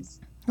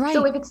business. Right.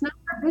 So if it's not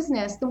our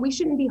business, then we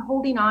shouldn't be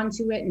holding on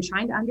to it and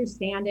trying to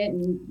understand it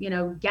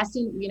and,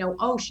 guessing,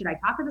 oh, should I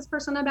talk to this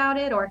person about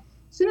it? Or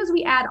as soon as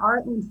we add our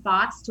own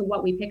thoughts to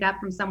what we pick up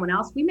from someone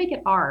else, we make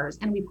it ours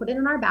and we put it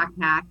in our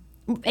backpack.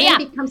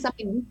 And it becomes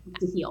something we have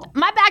to heal.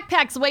 My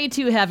backpack's way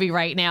too heavy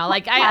right now.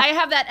 Like I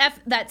have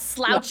that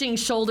slouching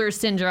shoulder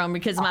syndrome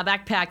because my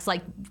backpack's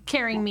like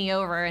carrying me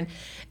over.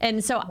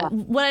 And so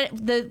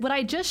what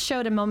I just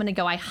showed a moment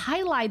ago, I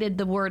highlighted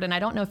the word, and I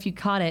don't know if you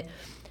caught it.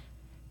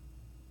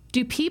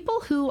 Do people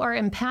who are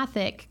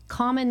empathic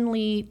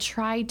commonly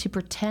try to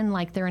pretend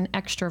like they're an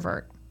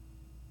extrovert?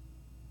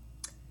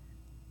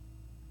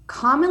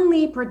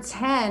 Commonly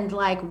pretend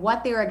like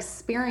what they're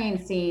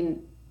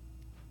experiencing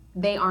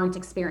they aren't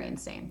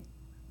experiencing.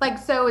 Like,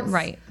 so it's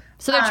right.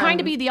 So they're trying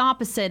to be the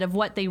opposite of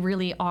what they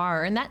really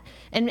are. And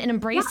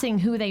embracing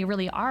who they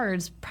really are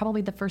is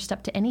probably the first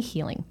step to any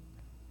healing.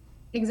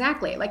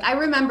 Exactly. Like, I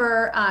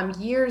remember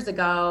years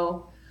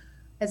ago,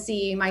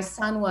 my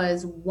son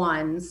was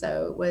 1,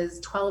 so it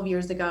was 12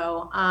 years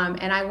ago.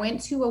 And I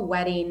went to a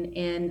wedding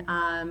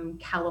in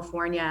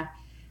California.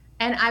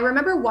 And I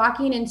remember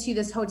walking into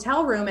this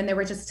hotel room and there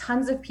were just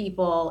tons of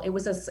people. It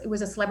was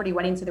a celebrity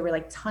wedding, so there were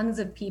like tons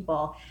of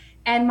people.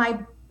 And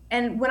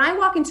when I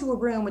walk into a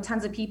room with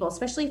tons of people,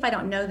 especially if I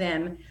don't know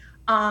them,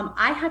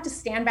 I have to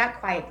stand back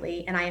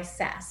quietly and I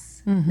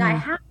assess. Mm-hmm. Now I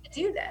have to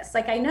do this,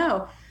 like I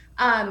know.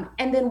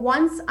 And then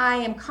once I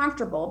am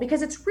comfortable,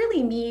 because it's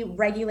really me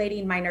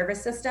regulating my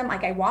nervous system.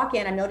 Like, I walk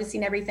in, I'm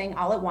noticing everything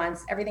all at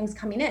once, everything's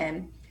coming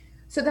in.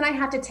 So then I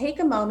have to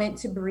take a moment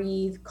to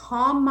breathe,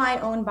 calm my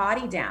own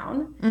body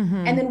down.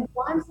 Mm-hmm. And then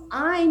once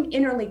I'm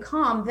innerly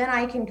calm, then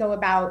I can go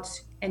about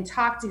and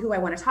talk to who I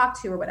want to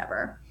talk to or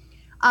whatever.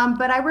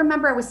 But I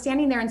remember I was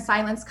standing there in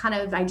silence,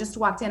 I just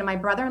walked in, and my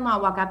brother-in-law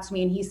walked up to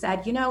me and he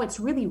said, it's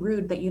really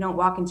rude that you don't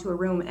walk into a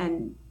room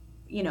and,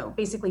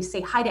 basically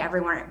say hi to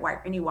everyone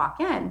when you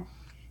walk in.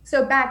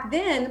 So back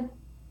then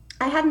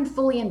I hadn't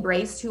fully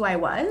embraced who I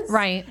was.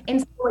 Right. And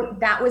so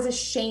that was a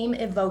shame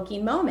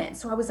evoking moment.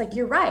 So I was like,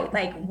 you're right.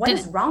 Like, what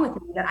is wrong with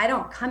me that I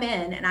don't come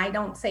in and I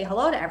don't say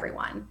hello to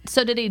everyone?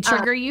 So did he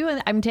trigger you?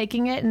 I'm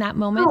taking it in that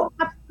moment? No,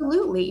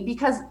 absolutely.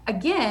 Because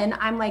again,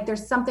 I'm like,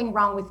 there's something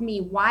wrong with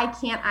me. Why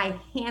can't I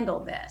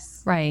handle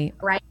this? Right.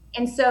 Right.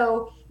 And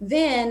so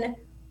then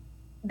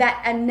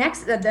the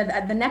next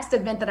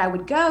event that I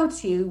would go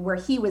to where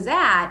he was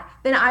at,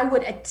 then I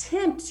would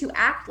attempt to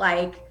act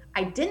like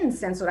I didn't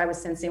sense what I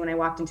was sensing when I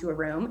walked into a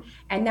room.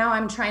 And now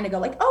I'm trying to go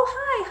like,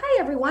 oh, hi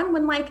everyone,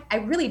 when like, I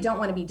really don't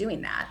want to be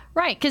doing that.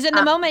 Right. Because in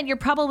the moment you're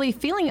probably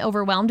feeling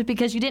overwhelmed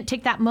because you didn't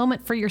take that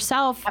moment for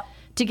yourself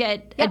to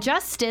get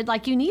adjusted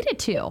like you needed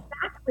to.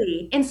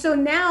 Exactly. And so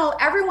now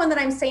everyone that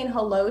I'm saying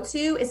hello to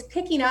is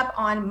picking up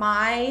on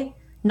my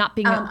not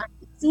being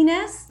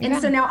uneasiness.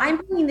 And so now I'm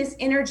bringing this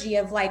energy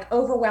of like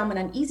overwhelm and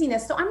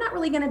uneasiness. So I'm not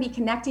really going to be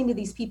connecting to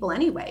these people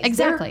anyway.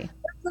 Exactly.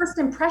 Their first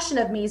impression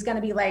of me is going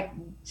to be like,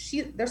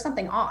 there's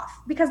something off,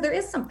 because there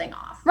is something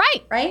off.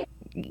 Right. Right.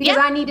 Because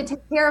I need to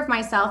take care of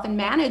myself and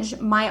manage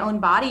my own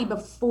body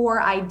before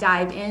I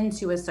dive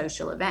into a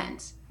social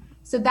event.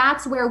 So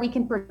that's where we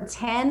can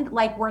pretend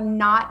like we're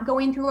not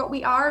going through what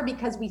we are,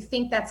 because we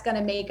think that's going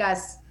to make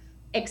us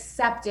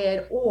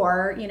accepted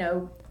or,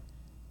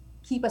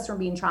 keep us from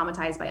being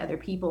traumatized by other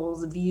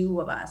people's view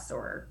of us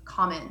or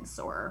comments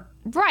or.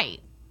 Right.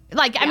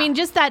 Like, I mean,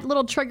 just that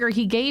little trigger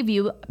he gave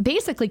you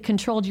basically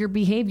controlled your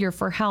behavior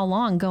for how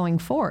long going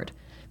forward,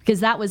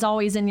 because that was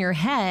always in your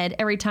head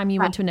every time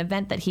you went to an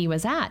event that he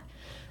was at,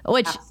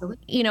 which,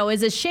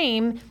 is a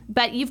shame,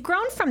 but you've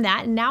grown from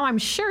that. And now I'm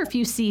sure if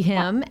you see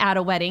him at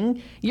a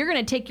wedding, you're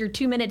going to take your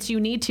 2 minutes you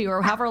need to,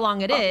 or however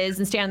long it is,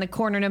 and stand in the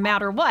corner no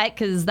matter what,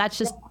 because that's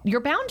just your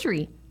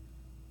boundary.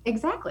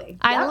 Exactly.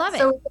 I love it.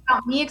 So it's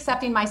about me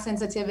accepting my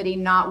sensitivity,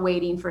 not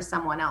waiting for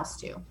someone else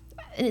to.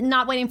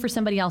 Not waiting for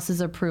somebody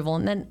else's approval.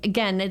 And then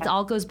again, it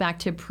all goes back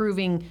to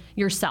approving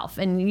yourself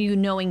and you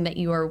knowing that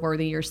you are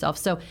worthy yourself.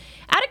 So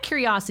out of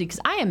curiosity, because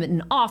I am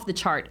an off the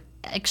chart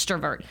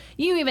extrovert.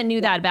 You even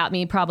knew that about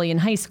me probably in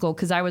high school,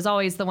 because I was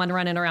always the one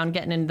running around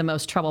getting into the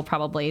most trouble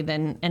probably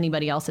than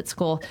anybody else at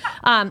school.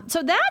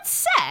 So that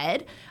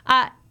said,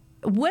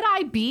 would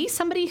I be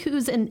somebody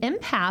who's an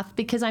empath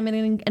because I'm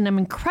an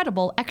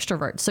incredible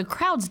extrovert? So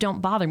crowds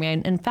don't bother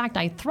me. In fact,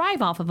 I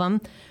thrive off of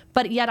them,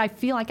 but yet I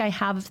feel like I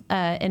have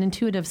an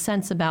intuitive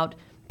sense about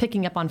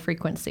picking up on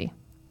frequency.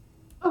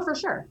 Oh, for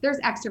sure. There's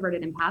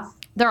extroverted empaths.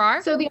 There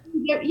are? So the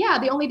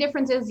only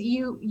difference is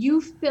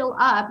you fill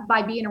up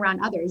by being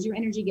around others. Your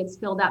energy gets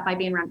filled up by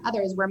being around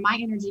others, where my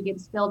energy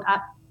gets filled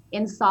up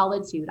in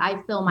solitude.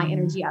 I fill my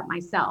energy up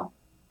myself.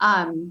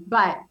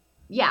 But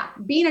yeah,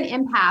 being an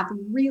empath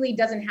really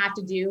doesn't have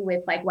to do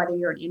with like whether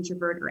you're an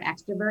introvert or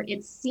extrovert.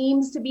 It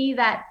seems to be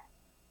that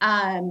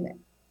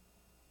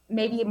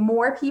maybe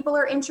more people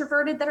are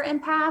introverted that are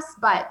empaths,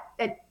 but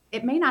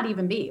it may not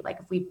even be, like,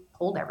 if we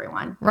polled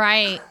everyone.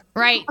 Right.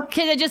 Because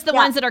they're just the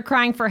ones that are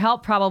crying for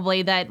help,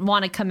 probably, that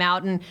want to come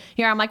out. And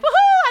here I'm like, woohoo,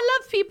 I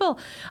love people.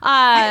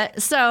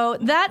 So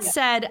that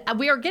said,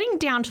 we are getting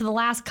down to the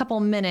last couple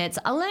minutes.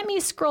 Let me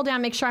scroll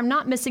down, make sure I'm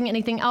not missing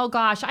anything. Oh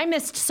gosh, I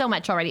missed so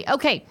much already.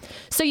 Okay,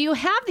 so you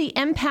have the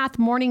Empath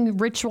Morning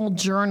Ritual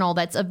Journal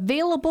that's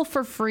available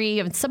for free.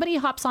 If somebody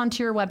hops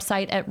onto your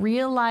website at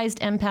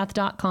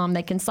realizedempath.com,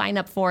 they can sign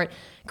up for it.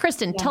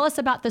 Kristen, tell us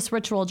about this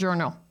ritual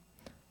journal.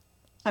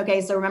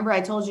 Okay, so remember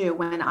I told you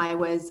when I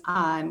was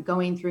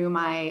going through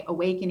my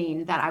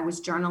awakening that I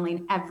was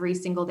journaling every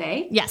single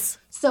day? Yes.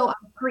 So I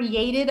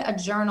created a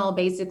journal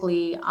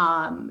basically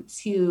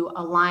to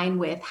align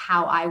with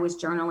how I was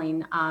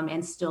journaling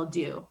and still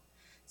do.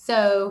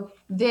 So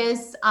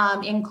this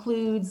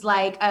includes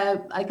like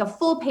a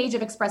full page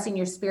of expressing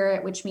your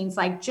spirit, which means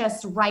like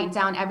just write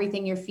down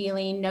everything you're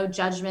feeling, no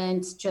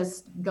judgment,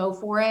 just go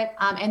for it.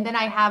 And then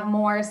I have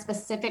more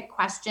specific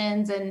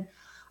questions and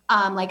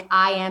like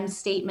I am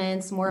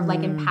statements, more of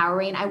like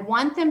empowering. I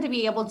want them to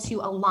be able to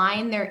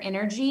align their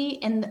energy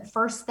in the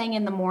first thing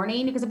in the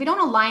morning, because if we don't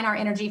align our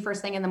energy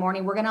first thing in the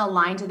morning, we're going to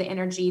align to the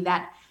energy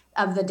that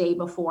of the day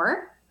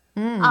before.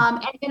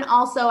 And then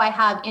also I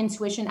have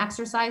intuition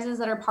exercises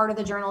that are part of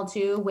the journal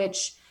too,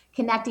 which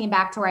connecting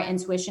back to our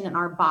intuition and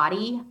our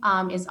body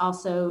is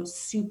also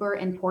super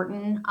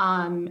important,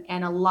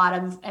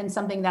 and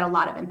something that a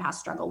lot of empaths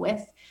struggle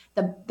with.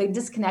 The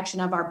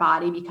disconnection of our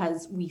body,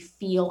 because we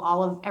feel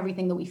all of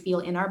everything that we feel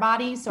in our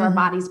bodies. So our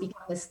bodies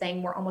become this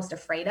thing we're almost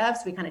afraid of.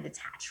 So we kind of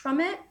detach from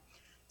it.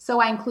 So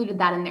I included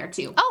that in there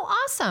too.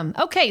 Oh, awesome.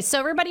 Okay, so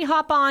everybody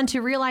hop on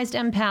to Realized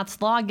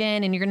Empaths, log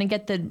in, and you're going to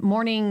get the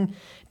morning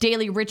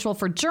daily ritual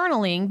for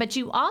journaling, but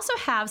you also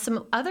have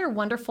some other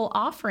wonderful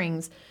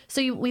offerings.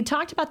 So we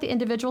talked about the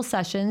individual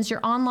sessions, your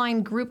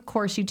online group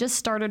course, you just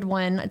started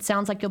one. It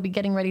sounds like you'll be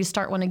getting ready to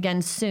start one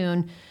again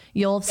soon.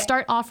 You'll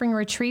start offering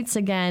retreats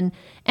again.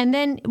 And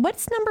then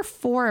what's number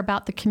 4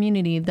 about the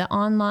community, the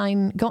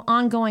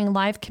ongoing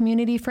live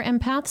community for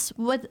empaths?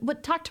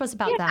 What talk to us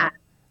about that?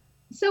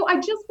 So I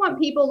just want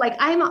people, like,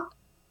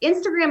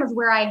 Instagram is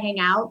where I hang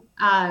out.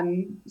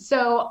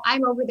 So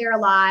I'm over there a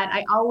lot.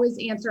 I always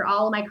answer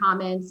all of my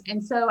comments.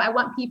 And so I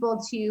want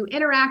people to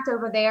interact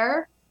over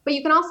there, but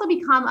you can also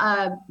become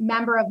a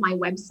member of my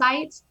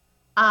website.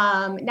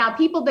 Now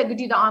people that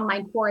do the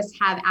online course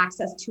have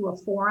access to a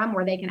forum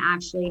where they can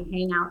actually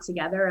hang out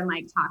together and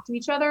like talk to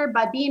each other,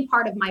 but being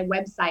part of my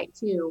website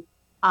too,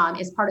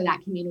 is part of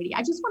that community. I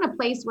just want a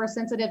place where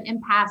sensitive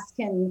empaths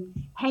can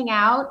hang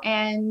out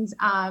and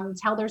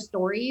tell their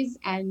stories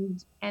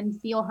and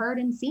feel heard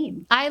and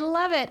seen. I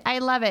love it. I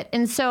love it.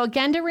 And so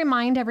again, to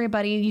remind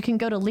everybody, you can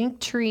go to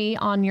Linktree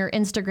on your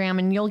Instagram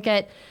and you'll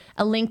get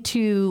a link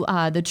to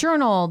the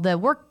journal, the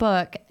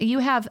workbook. You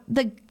have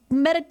the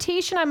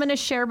meditation I'm going to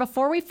share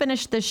before we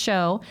finish this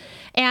show.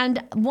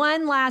 And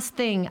one last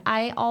thing,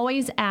 I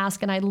always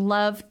ask, and I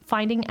love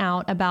finding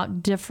out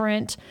about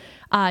different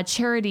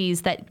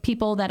charities that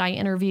people that I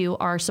interview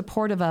are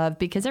supportive of,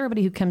 because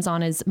everybody who comes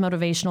on is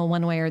motivational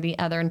one way or the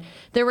other. And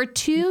there were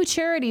 2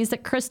 charities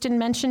that Kristen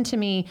mentioned to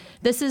me.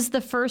 This is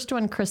the first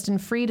one, Kristen,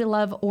 Free to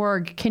Love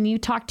org. Can you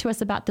talk to us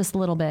about this a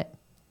little bit?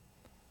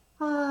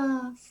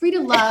 Free to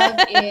Love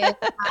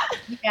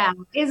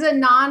is a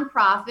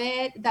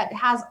nonprofit that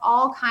has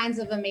all kinds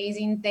of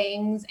amazing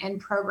things and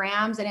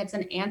programs, and it's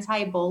an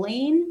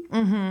anti-bullying,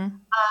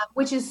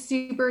 which is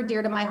super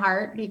dear to my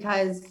heart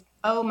because,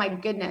 oh my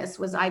goodness,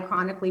 was I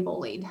chronically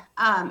bullied.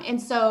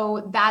 And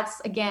so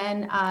that's,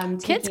 again,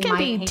 kids can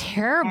be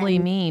terribly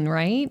mean,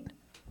 right?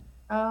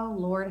 Oh,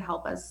 Lord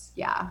help us.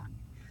 Yeah.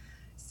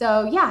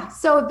 So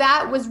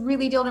that was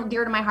really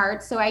dear to my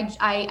heart. So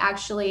I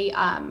actually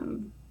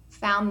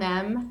found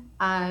them,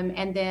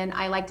 and then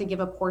I like to give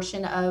a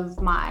portion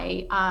of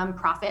my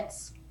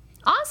profits.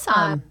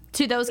 Awesome.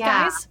 To those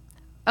guys?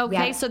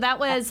 Okay, yeah. So that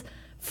was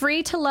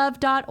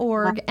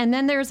freetolove.org. And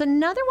then there's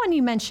another one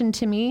you mentioned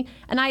to me,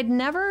 and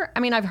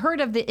I've heard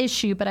of the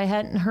issue, but I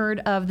hadn't heard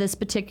of this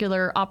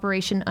particular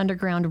Operation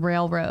Underground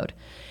Railroad.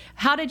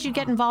 How did you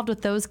get involved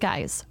with those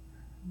guys?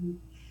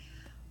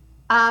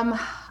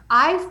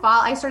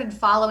 I started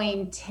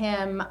following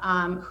Tim,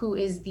 who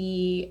is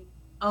the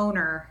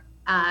owner,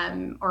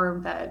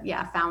 or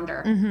the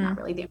founder, not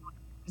really the owner,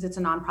 because it's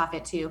a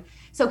nonprofit too.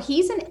 So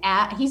he's an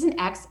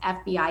ex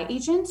FBI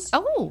agent.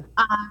 Oh,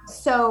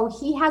 so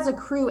he has a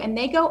crew and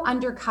they go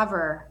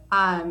undercover.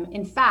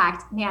 In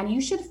fact, man, you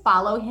should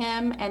follow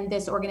him and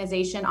this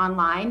organization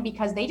online,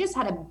 because they just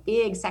had a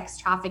big sex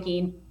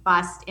trafficking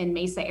bust in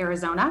Mesa,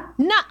 Arizona.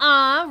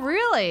 Nuh-uh,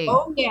 really?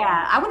 Oh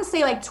yeah, I want to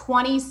say like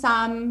 20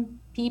 some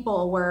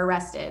people were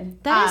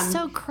arrested. That is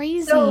so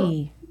crazy.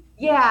 So,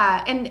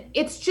 yeah, and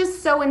it's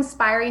just so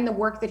inspiring, the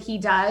work that he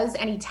does,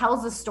 and he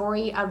tells the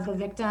story of the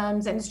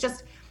victims, and it's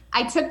just,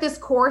 I took this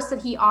course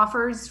that he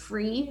offers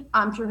free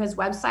through his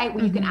website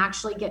where you can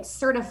actually get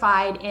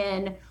certified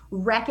in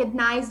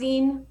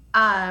recognizing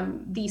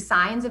the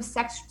signs of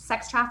sex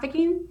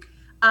trafficking.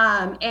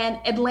 And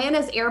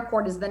Atlanta's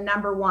airport is the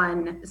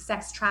 #1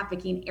 sex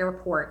trafficking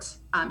airport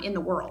in the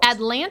world.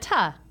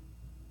 Atlanta,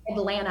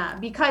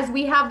 because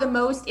we have the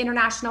most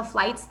international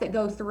flights that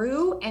go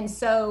through. And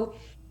so,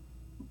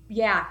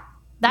 yeah,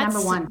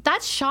 #1.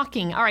 That's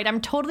shocking. All right, I'm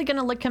totally going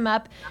to look him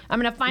up. I'm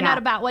going to find out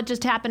about what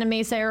just happened in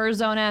Mesa,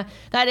 Arizona.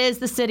 That is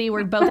the city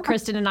where both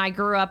Kristen and I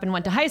grew up and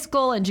went to high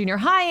school and junior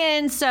high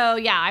in. So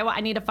yeah,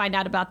 I need to find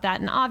out about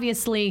that. And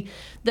obviously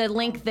the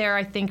link there,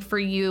 I think, for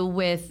you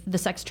with the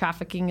sex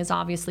trafficking is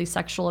obviously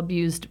sexual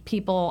abused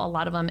people. A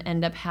lot of them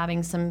end up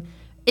having some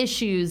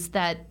issues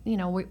that, you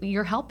know,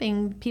 you're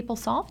helping people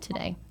solve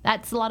today.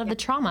 That's a lot of the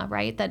trauma,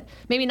 right? That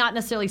maybe not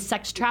necessarily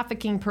sex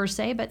trafficking per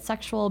se, but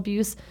sexual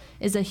abuse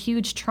is a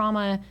huge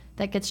trauma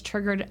that gets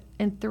triggered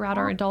throughout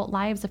our adult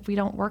lives if we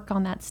don't work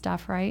on that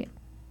stuff, right?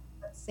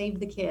 Save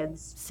the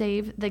kids.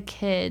 Save the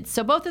kids.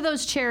 So both of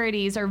those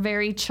charities are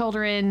very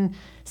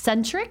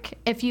children-centric,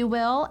 if you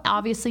will.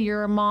 Obviously,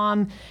 you're a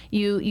mom.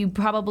 You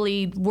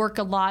probably work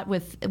a lot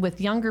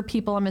with younger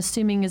people, I'm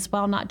assuming, as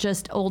well, not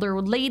just older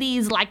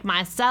ladies like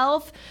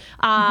myself.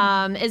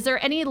 Is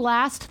there any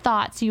last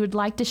thoughts you would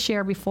like to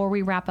share before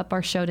we wrap up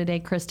our show today,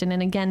 Kristen?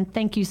 And again,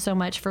 thank you so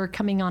much for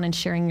coming on and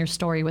sharing your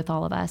story with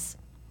all of us.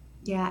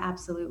 Yeah,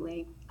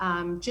 absolutely.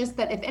 Just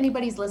that if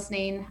anybody's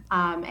listening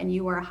and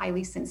you are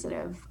highly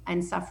sensitive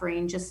and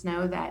suffering, just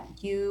know that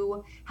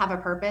you have a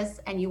purpose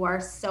and you are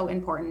so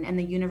important, and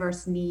the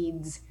universe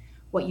needs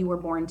what you were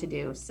born to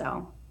do.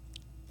 So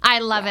I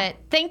love it.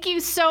 Thank you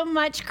so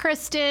much,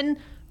 Kristen.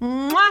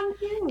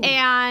 Mwah.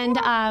 And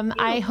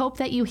I hope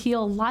that you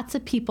heal lots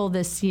of people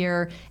this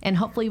year, and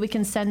hopefully we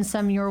can send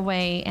some your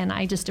way. And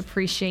I just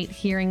appreciate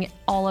hearing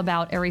all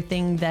about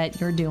everything that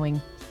you're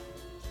doing.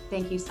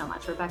 Thank you so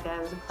much, Rebecca.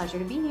 It was a pleasure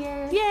to be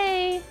here.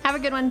 Yay. Have a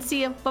good one.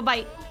 See you.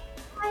 Bye-bye.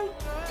 Bye.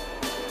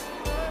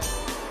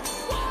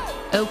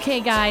 Okay,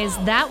 guys,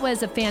 that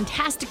was a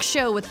fantastic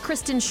show with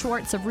Kristen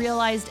Schwartz of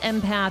Realized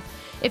Empath.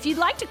 If you'd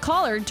like to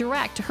call her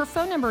direct, her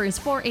phone number is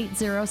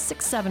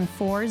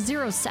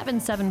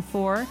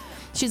 480-674-0774.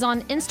 She's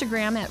on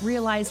Instagram at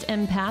Realized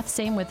Empath,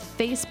 same with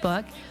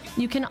Facebook.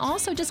 You can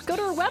also just go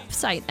to her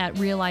website at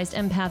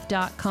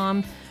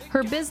realizedempath.com.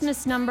 Her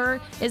business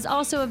number is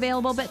also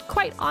available, but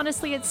quite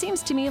honestly, it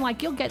seems to me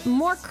like you'll get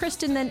more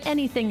Kristen than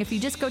anything if you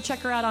just go check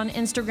her out on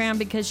Instagram,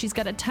 because she's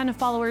got a ton of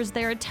followers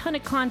there, a ton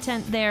of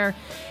content there,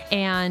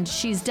 and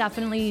she's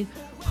definitely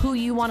who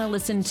you want to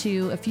listen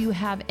to if you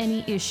have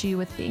any issue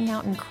with being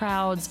out in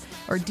crowds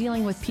or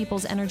dealing with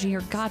people's energy,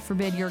 or God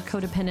forbid you're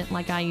codependent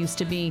like I used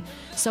to be.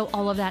 So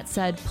all of that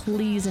said,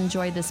 please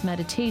enjoy this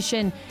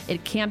meditation.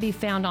 It can be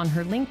found on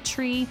her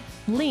Linktree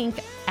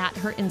link at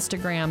her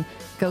Instagram.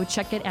 Go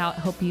check it out.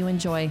 Hope you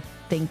enjoy.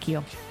 Thank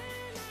you.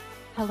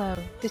 Hello,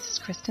 this is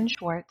Kristen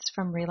Schwartz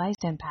from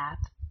Realized Empath.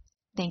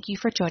 Thank you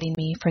for joining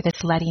me for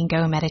this letting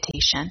go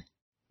meditation.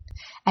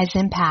 As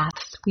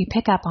empaths, we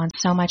pick up on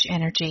so much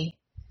energy.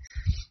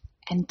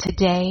 And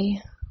today,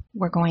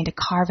 we're going to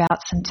carve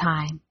out some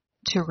time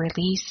to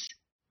release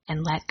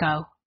and let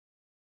go.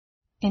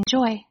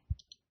 Enjoy.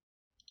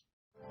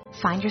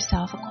 Find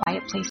yourself a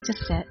quiet place to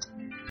sit.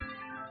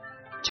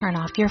 Turn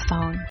off your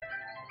phone.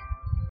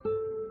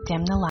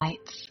 Dim the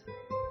lights.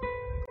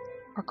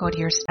 Or go to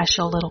your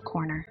special little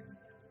corner.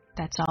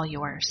 That's all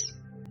yours.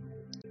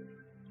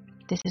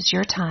 This is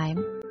your time,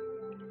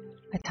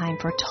 a time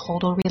for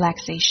total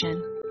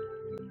relaxation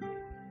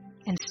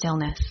and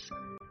stillness.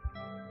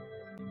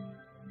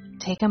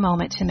 Take a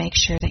moment to make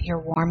sure that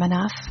you're warm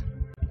enough,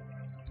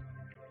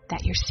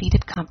 that you're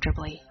seated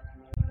comfortably,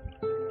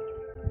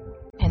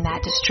 and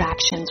that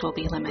distractions will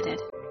be limited.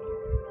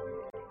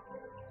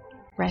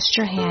 Rest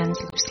your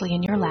hands loosely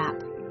in your lap.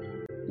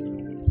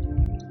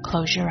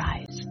 Close your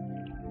eyes.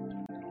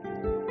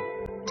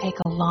 Take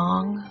a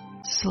long,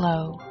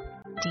 slow,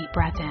 deep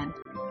breath in.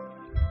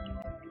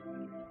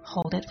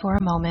 Hold it for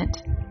a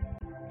moment,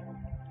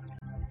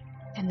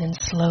 and then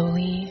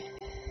slowly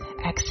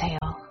exhale.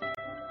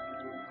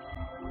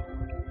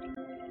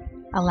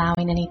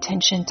 Allowing any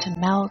tension to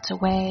melt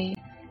away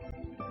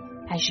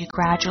as you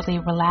gradually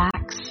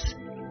relax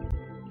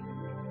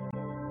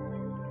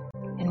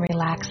and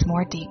relax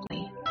more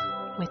deeply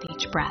with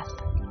each breath.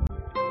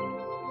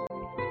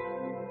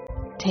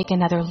 Take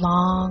another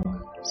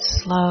long,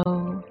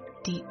 slow,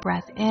 deep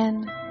breath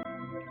in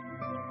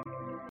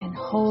and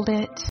hold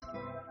it.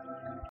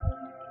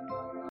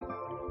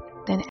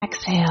 Then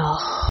exhale.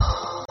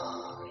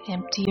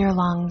 Empty your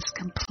lungs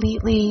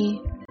completely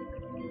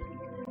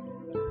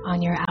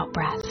on your out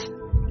breath.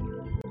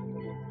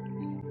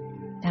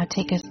 Now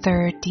take a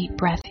third deep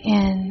breath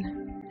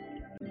in,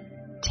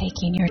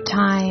 taking your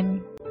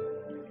time.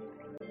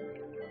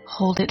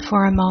 Hold it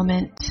for a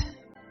moment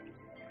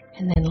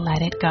and then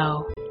let it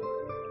go.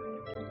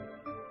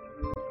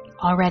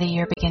 Already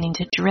you're beginning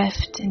to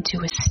drift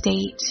into a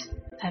state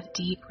of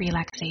deep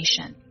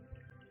relaxation.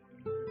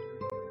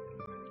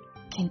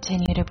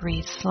 Continue to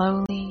breathe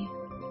slowly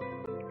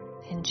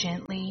and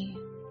gently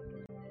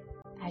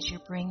as you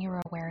bring your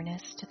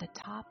awareness to the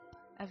top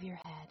of your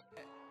head.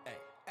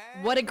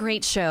 What a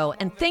great show,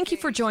 and thank you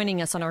for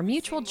joining us on our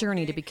mutual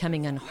journey to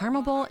becoming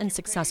unharmable and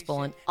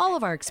successful in all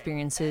of our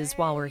experiences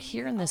while we're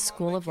here in this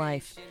school of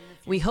life.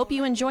 We hope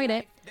you enjoyed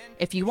it.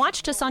 If you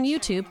watched us on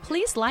YouTube,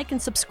 please like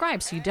and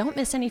subscribe so you don't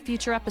miss any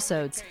future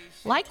episodes.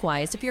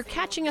 Likewise, if you're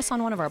catching us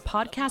on one of our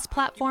podcast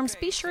platforms,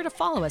 be sure to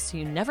follow us so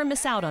you never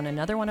miss out on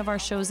another one of our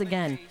shows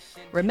again.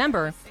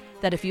 Remember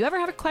that if you ever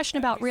have a question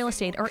about real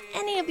estate or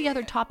any of the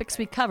other topics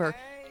we cover,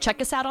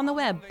 check us out on the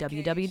web,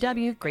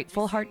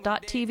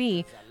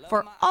 www.gratefulheart.tv,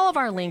 for all of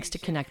our links to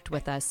connect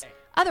with us.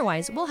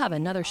 Otherwise, we'll have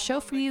another show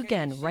for you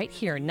again right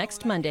here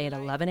next Monday at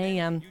 11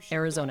 a.m.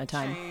 Arizona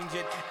time.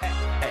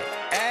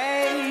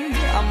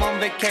 I'm on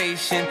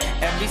vacation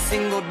every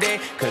single day,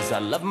 'cause I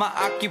love my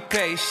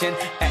occupation.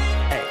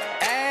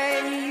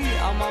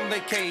 I'm on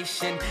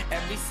vacation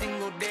every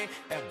single day,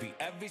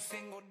 every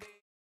single day.